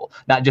valuable.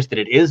 Not just that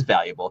it is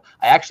valuable.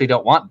 I actually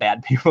don't want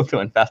bad people to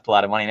invest a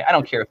lot of money. I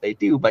don't care care if they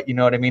do, but you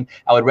know what I mean?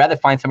 I would rather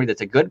find somebody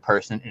that's a good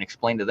person and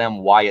explain to them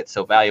why it's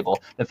so valuable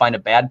than find a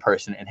bad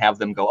person and have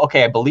them go,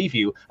 okay, I believe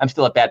you. I'm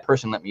still a bad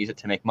person. Let me use it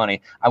to make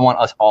money. I want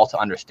us all to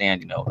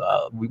understand,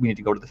 we need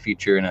to go to the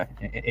future in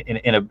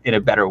a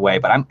better way.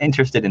 But I'm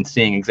interested in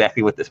seeing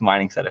exactly what this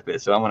mining setup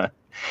is. So I want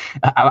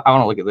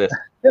to look at this.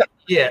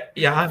 Yeah.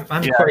 I'm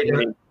quite.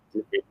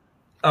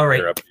 All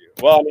right.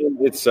 Well, I mean,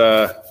 it's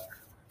all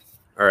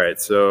right.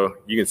 So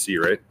you can see,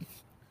 right?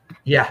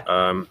 Yeah.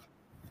 I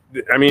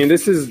mean,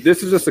 this is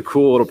just a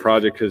cool little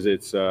project because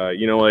it's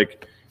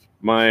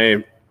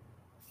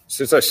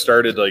since I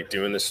started like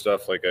doing this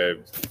stuff, like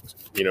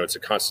it's a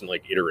constant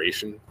like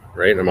iteration,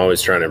 right? I'm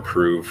always trying to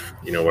improve,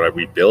 what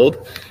we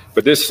build.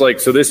 But this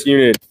this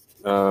unit,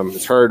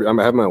 it's hard.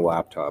 I have my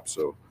laptop,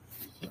 so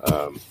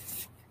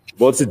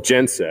it's a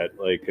genset.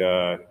 Like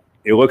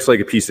it looks like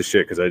a piece of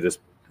shit because I just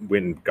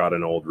went and got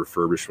an old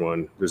refurbished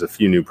one. There's a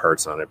few new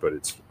parts on it, but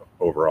it's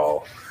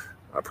overall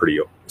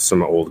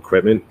some old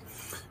equipment.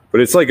 But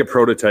it's like a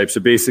prototype.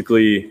 So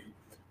basically, you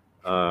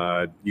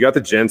got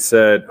the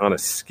genset on a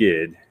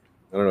skid.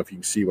 I don't know if you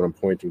can see what I'm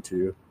pointing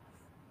to.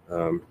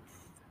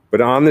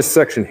 But on this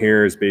section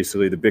here is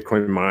basically the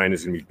Bitcoin mine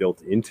is going to be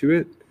built into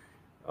it.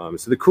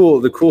 So the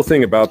cool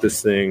thing about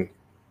this thing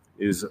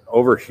is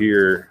over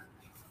here,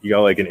 you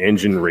got like an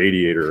engine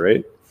radiator,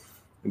 right?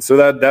 And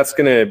so that's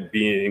going to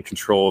be in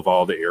control of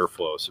all the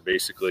airflow. So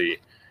basically,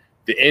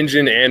 the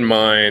engine and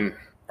mine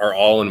are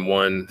all in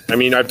one. I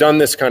mean, I've done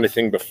this kind of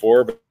thing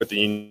before, but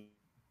the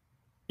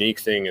unique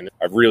thing, and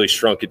I've really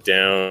shrunk it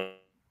down,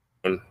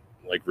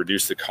 like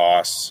reduced the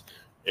costs,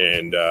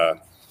 and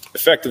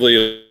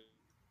effectively,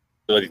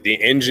 the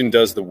engine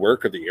does the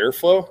work of the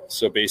airflow.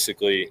 So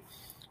basically,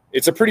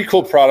 it's a pretty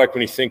cool product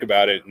when you think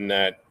about it, in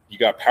that you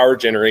got power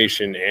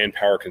generation and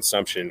power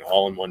consumption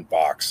all in one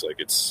box. Like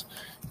it's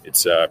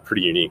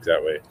pretty unique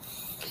that way.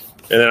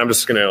 And then I'm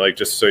just gonna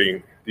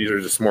these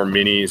are just more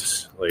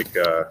minis. Like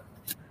the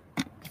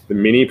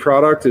mini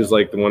product is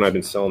like the one I've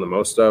been selling the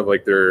most of.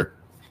 Like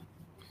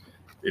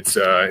it's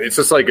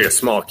just like a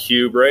small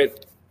cube, right?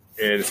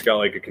 And it's got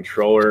like a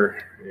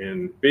controller,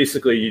 and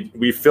basically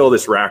we fill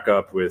this rack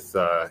up with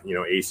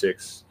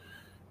ASICs,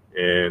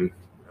 and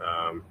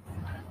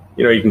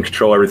you can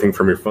control everything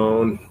from your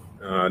phone,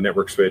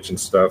 network switch and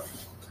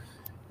stuff.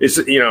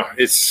 Show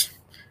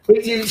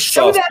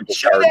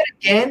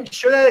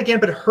that again,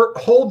 but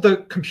hold the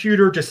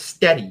computer just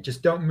steady.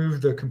 Just don't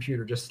move the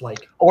computer, just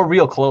like, or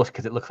real close,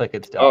 because it looks like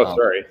it's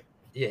sorry.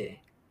 Yeah.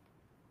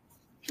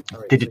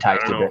 Right,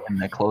 digitized a bit,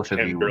 and the closer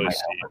view might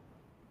help.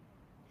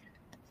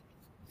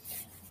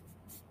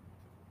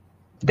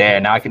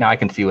 There, now I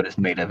can see what it's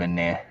made of in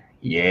there.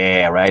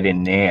 Yeah, right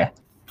in there.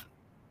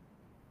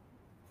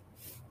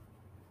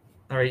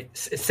 All right,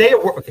 say it.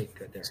 Okay,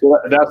 good. There.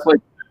 So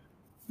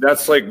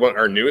that's like what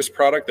our newest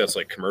product that's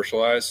like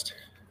commercialized.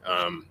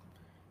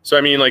 So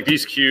I mean, like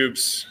these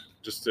cubes,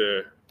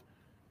 they're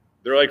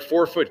like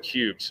 4-foot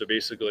cubes. So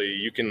basically,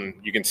 you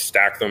can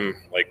stack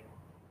them like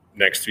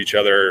next to each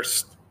other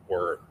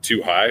or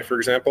too high, for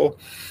example.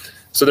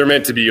 So they're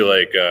meant to be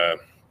like,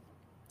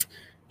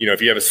 if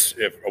you have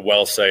a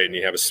well site and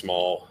you have a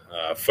small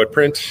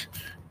footprint,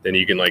 then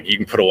you can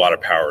put a lot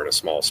of power in a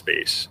small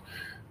space.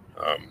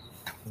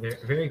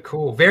 Very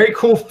cool. Very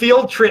cool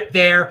field trip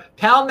there.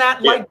 Pound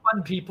that like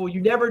button, people. You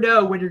never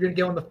know when you're going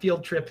to go on the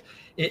field trip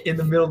in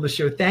the middle of the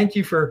show. Thank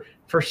you for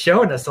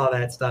showing us all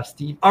that stuff,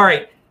 Steve. All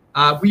right.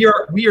 We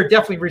are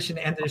definitely reaching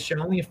the end of the show.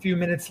 Only a few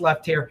minutes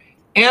left here.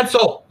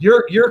 Ansel,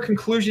 your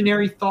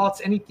conclusionary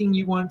thoughts, anything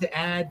you wanted to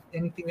add,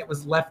 anything that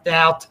was left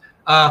out?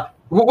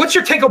 What's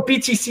your take on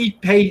BTC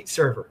Pay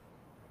server?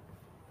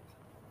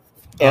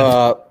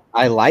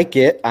 I like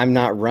it. I'm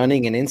not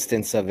running an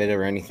instance of it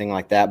or anything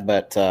like that,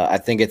 but I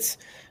think it's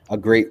a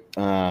great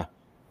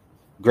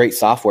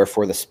software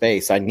for the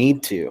space. I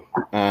need to.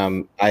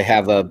 I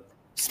have a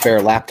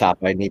spare laptop.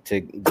 I need to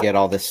get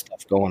all this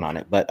stuff going on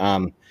it. But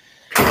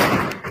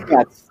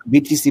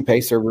BTC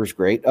Pay server is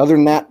great. Other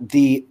than that,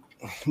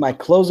 my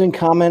closing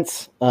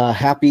comments,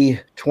 happy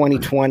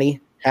 2020,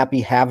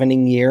 happy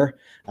halvening year.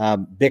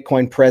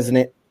 Bitcoin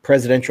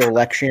presidential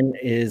election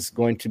is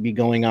going to be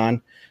going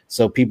on,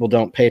 so people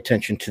don't pay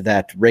attention to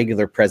that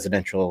regular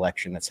presidential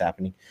election that's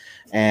happening.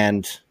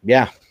 And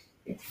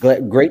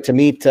great to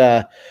meet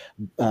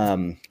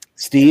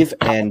Steve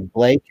and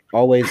Blake.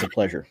 Always a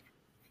pleasure.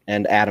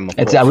 And Adam, of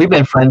course. We've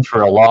been friends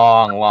for a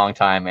long, long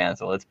time, man.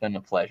 So it's been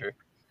a pleasure.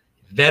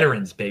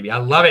 Veterans, baby. I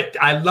love it.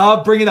 I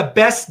love bringing the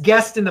best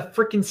guest in the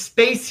freaking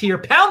space here.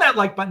 Pound that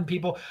like button,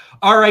 people.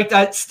 All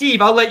right,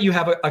 Steve, I'll let you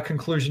have a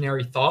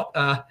conclusionary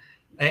thought.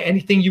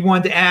 Anything you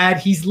wanted to add?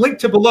 He's linked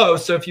to below.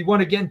 So if you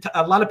want to get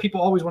a lot of people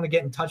always want to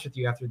get in touch with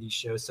you after these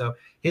shows. So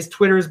his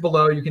Twitter is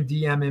below. You can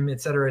DM him, et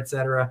cetera, et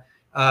cetera.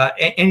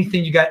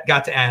 Anything you got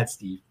to add,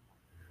 Steve?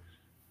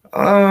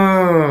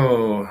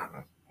 Oh,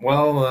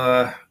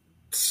 well,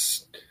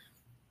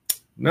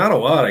 not a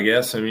lot, I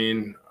guess. I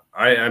mean,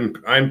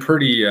 I'm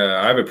pretty,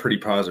 I have a pretty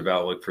positive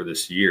outlook for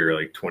this year,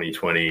 like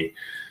 2020.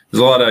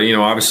 There's a lot of,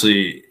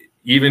 obviously,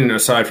 even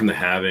aside from the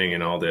halving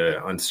and all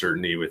the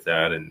uncertainty with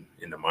that and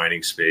in the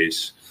mining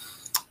space,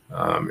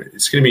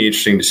 It's going to be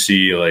interesting to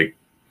see. Like,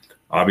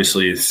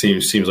 obviously, it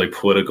seems like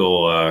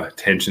political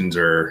tensions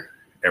are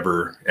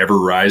ever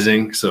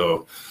rising.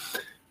 So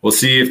we'll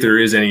see if there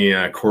is any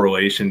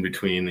correlation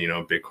between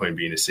Bitcoin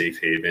being a safe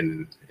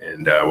haven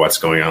and what's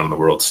going on the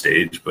world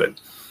stage. But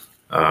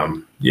I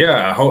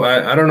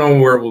don't know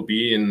where it will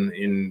be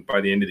in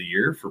by the end of the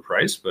year for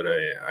price, but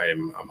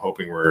I'm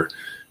hoping we're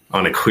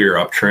on a clear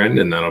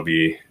uptrend, and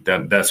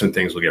that's when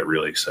things will get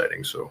really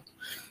exciting. So,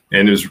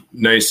 and it was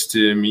nice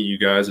to meet you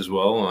guys as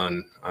well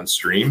on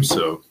stream.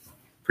 So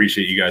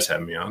appreciate you guys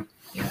having me on.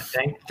 Yeah,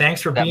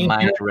 thanks for being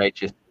here.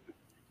 Righteous.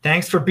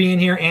 Thanks for being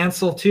here,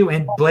 Ansel, too.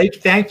 And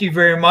Blake, thank you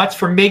very much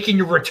for making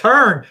your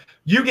return.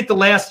 You get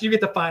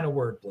the final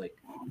word, Blake.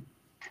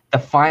 The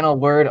final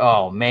word.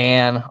 Oh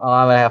man,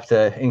 I'm gonna have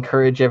to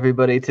encourage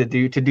everybody to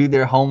do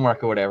their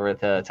homework or whatever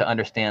to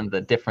understand the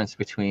difference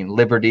between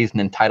liberties and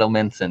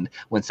entitlements, and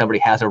when somebody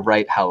has a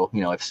right, how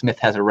if Smith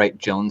has a right,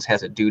 Jones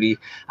has a duty.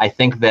 I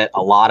think that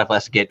a lot of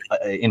us get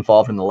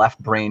involved in the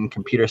left brain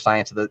computer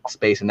science of the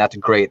space, and that's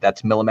great.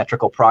 That's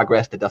millimetrical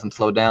progress that doesn't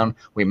slow down.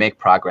 We make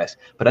progress,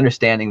 but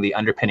understanding the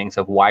underpinnings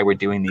of why we're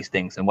doing these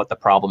things and what the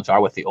problems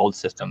are with the old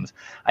systems,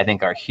 I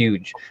think are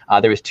huge.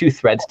 There was 2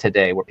 threads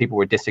today where people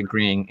were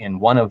disagreeing,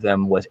 and one of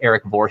them was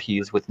Eric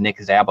Voorhees with Nick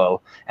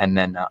Szabo, and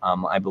then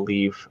I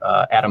believe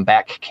Adam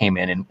Back came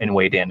in and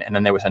weighed in, and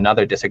then there was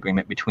another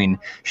disagreement between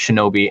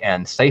Shinobi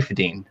and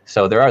Saifedean.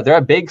 So there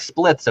are big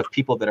splits of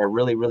people that are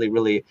really, really,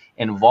 really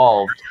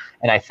involved,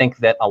 and I think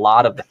that a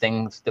lot of the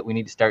things that we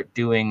need to start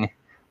doing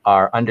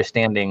are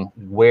understanding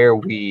where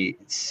we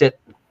sit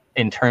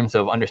in terms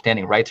of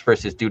understanding rights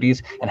versus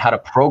duties and how to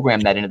program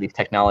that into these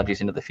technologies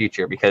into the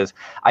future, because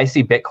I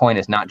see Bitcoin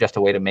as not just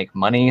a way to make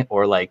money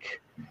or like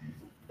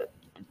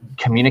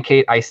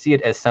communicate. I see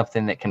it as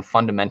something that can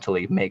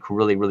fundamentally make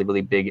really, really,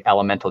 really big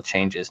elemental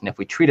changes. And if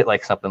we treat it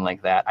like something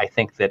like that, I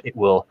think that it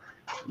will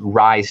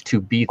rise to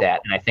be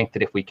that. And I think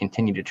that if we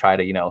continue to try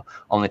to,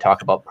 only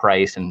talk about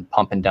price and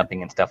pump and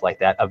dumping and stuff like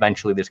that,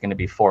 eventually there's going to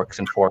be forks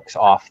and forks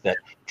off that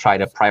try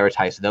to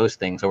prioritize those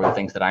things over the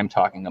things that I'm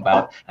talking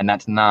about. And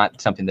that's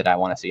not something that I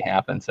want to see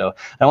happen. So I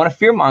don't want to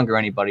fearmonger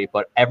anybody,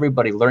 but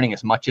everybody learning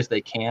as much as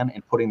they can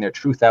and putting their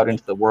truth out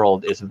into the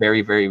world is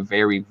very, very,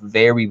 very,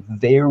 very,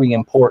 very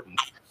important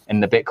in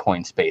the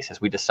Bitcoin space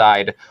as we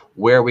decide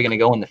where are we going to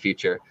go in the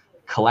future.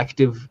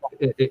 Collectivism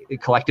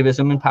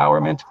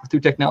empowerment through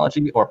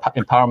technology, or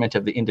empowerment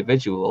of the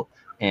individual,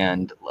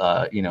 and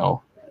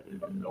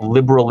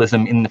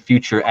liberalism in the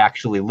future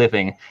actually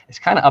living. It's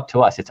kind of up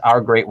to us. It's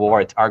our Great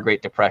War, it's our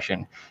Great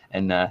Depression,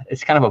 and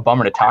it's kind of a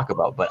bummer to talk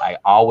about, but I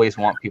always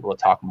want people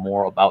to talk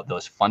more about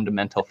those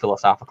fundamental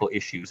philosophical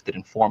issues that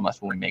inform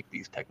us when we make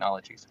these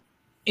technologies.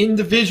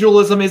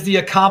 Individualism is the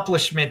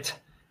accomplishment.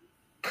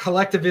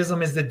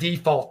 Collectivism is the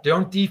default.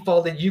 Don't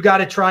default it. You got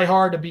to try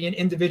hard to be an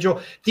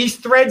individual. These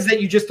threads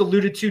that you just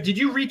alluded to, did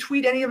you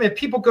retweet any of them? If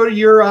people go to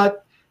your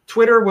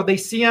Twitter, will they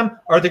see them?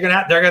 Or they're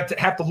gonna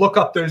have to look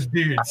up those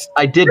dudes?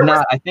 I did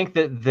not. I think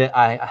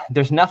that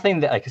there's nothing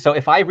that so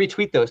if I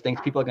retweet those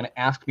things, people are going to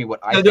ask me what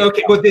I think.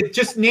 Okay, well,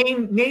 just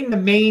name the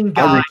main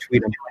guy. I'll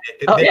retweet them.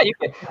 Oh yeah, you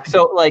can.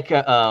 So Nick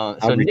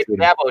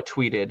Szabo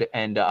tweeted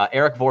and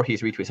Eric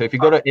Voorhees retweeted. So if you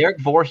go to Eric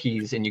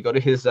Voorhees and you go to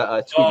his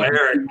tweet,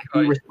 he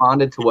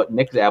responded to what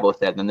Nick Szabo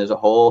said. Then there's a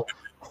whole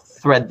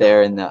thread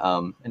there, and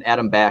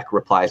Adam Back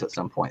replies at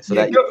some point. So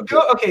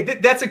okay,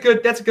 that's a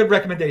good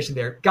recommendation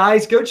there,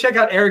 guys. Go check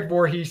out Eric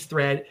Voorhees'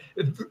 thread,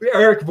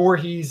 Eric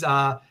Voorhees'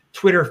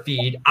 Twitter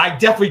feed. I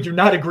definitely do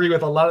not agree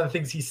with a lot of the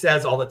things he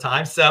says all the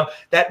time. So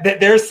that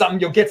there's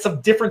something, you'll get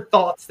some different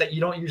thoughts that you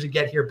don't usually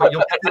get here. But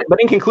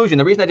in conclusion,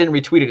 the reason I didn't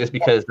retweet it is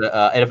because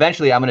and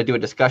eventually I'm going to do a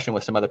discussion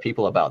with some other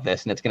people about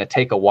this, and it's going to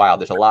take a while.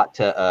 There's a lot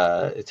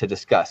to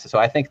discuss. So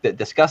I think that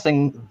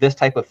discussing this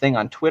type of thing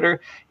on Twitter,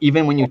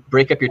 even when you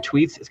break up your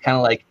tweets, it's kind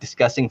of like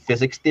discussing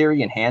physics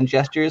theory and hand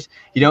gestures.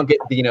 You don't get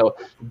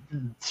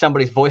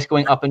somebody's voice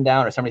going up and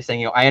down, or somebody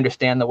saying, I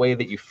understand the way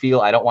that you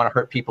feel. I don't want to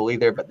hurt people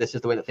either, but this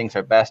is the way that things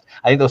are best.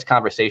 I think those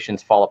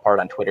conversations fall apart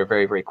on Twitter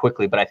very, very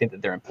quickly, but I think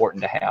that they're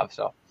important to have.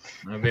 So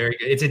very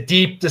good. It's a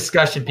deep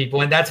discussion,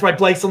 people, and that's why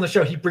Blake's on the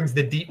show. He brings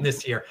the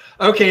deepness here.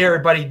 Okay,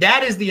 everybody,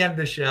 that is the end of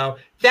the show.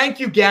 Thank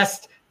you,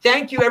 guest.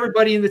 Thank you,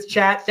 everybody in this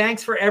chat.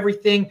 Thanks for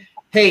everything.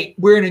 Hey,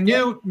 we're in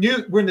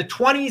we're in the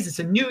 20s. It's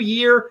a new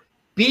year.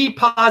 Be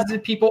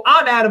positive, people.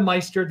 I'm Adam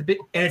Meister, and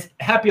it's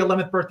happy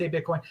 11th birthday,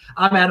 Bitcoin.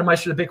 I'm Adam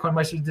Meister, the Bitcoin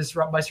Meister, the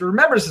Disrupt Meister.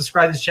 Remember to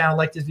subscribe to this channel,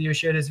 like this video,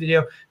 share this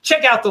video.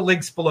 Check out the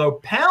links below.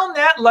 Pound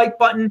that like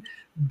button.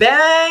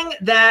 Bang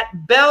that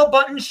bell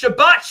button.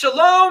 Shabbat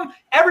shalom.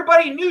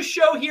 Everybody, new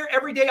show here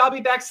every day. I'll be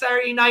back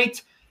Saturday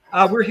night.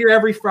 We're here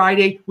every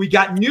Friday. We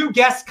got new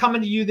guests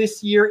coming to you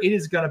this year. It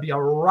is going to be a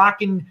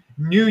rocking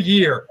new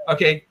year.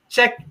 Okay,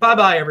 check.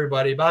 Bye-bye,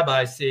 everybody.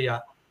 Bye-bye. See ya.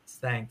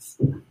 Thanks.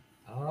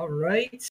 All right.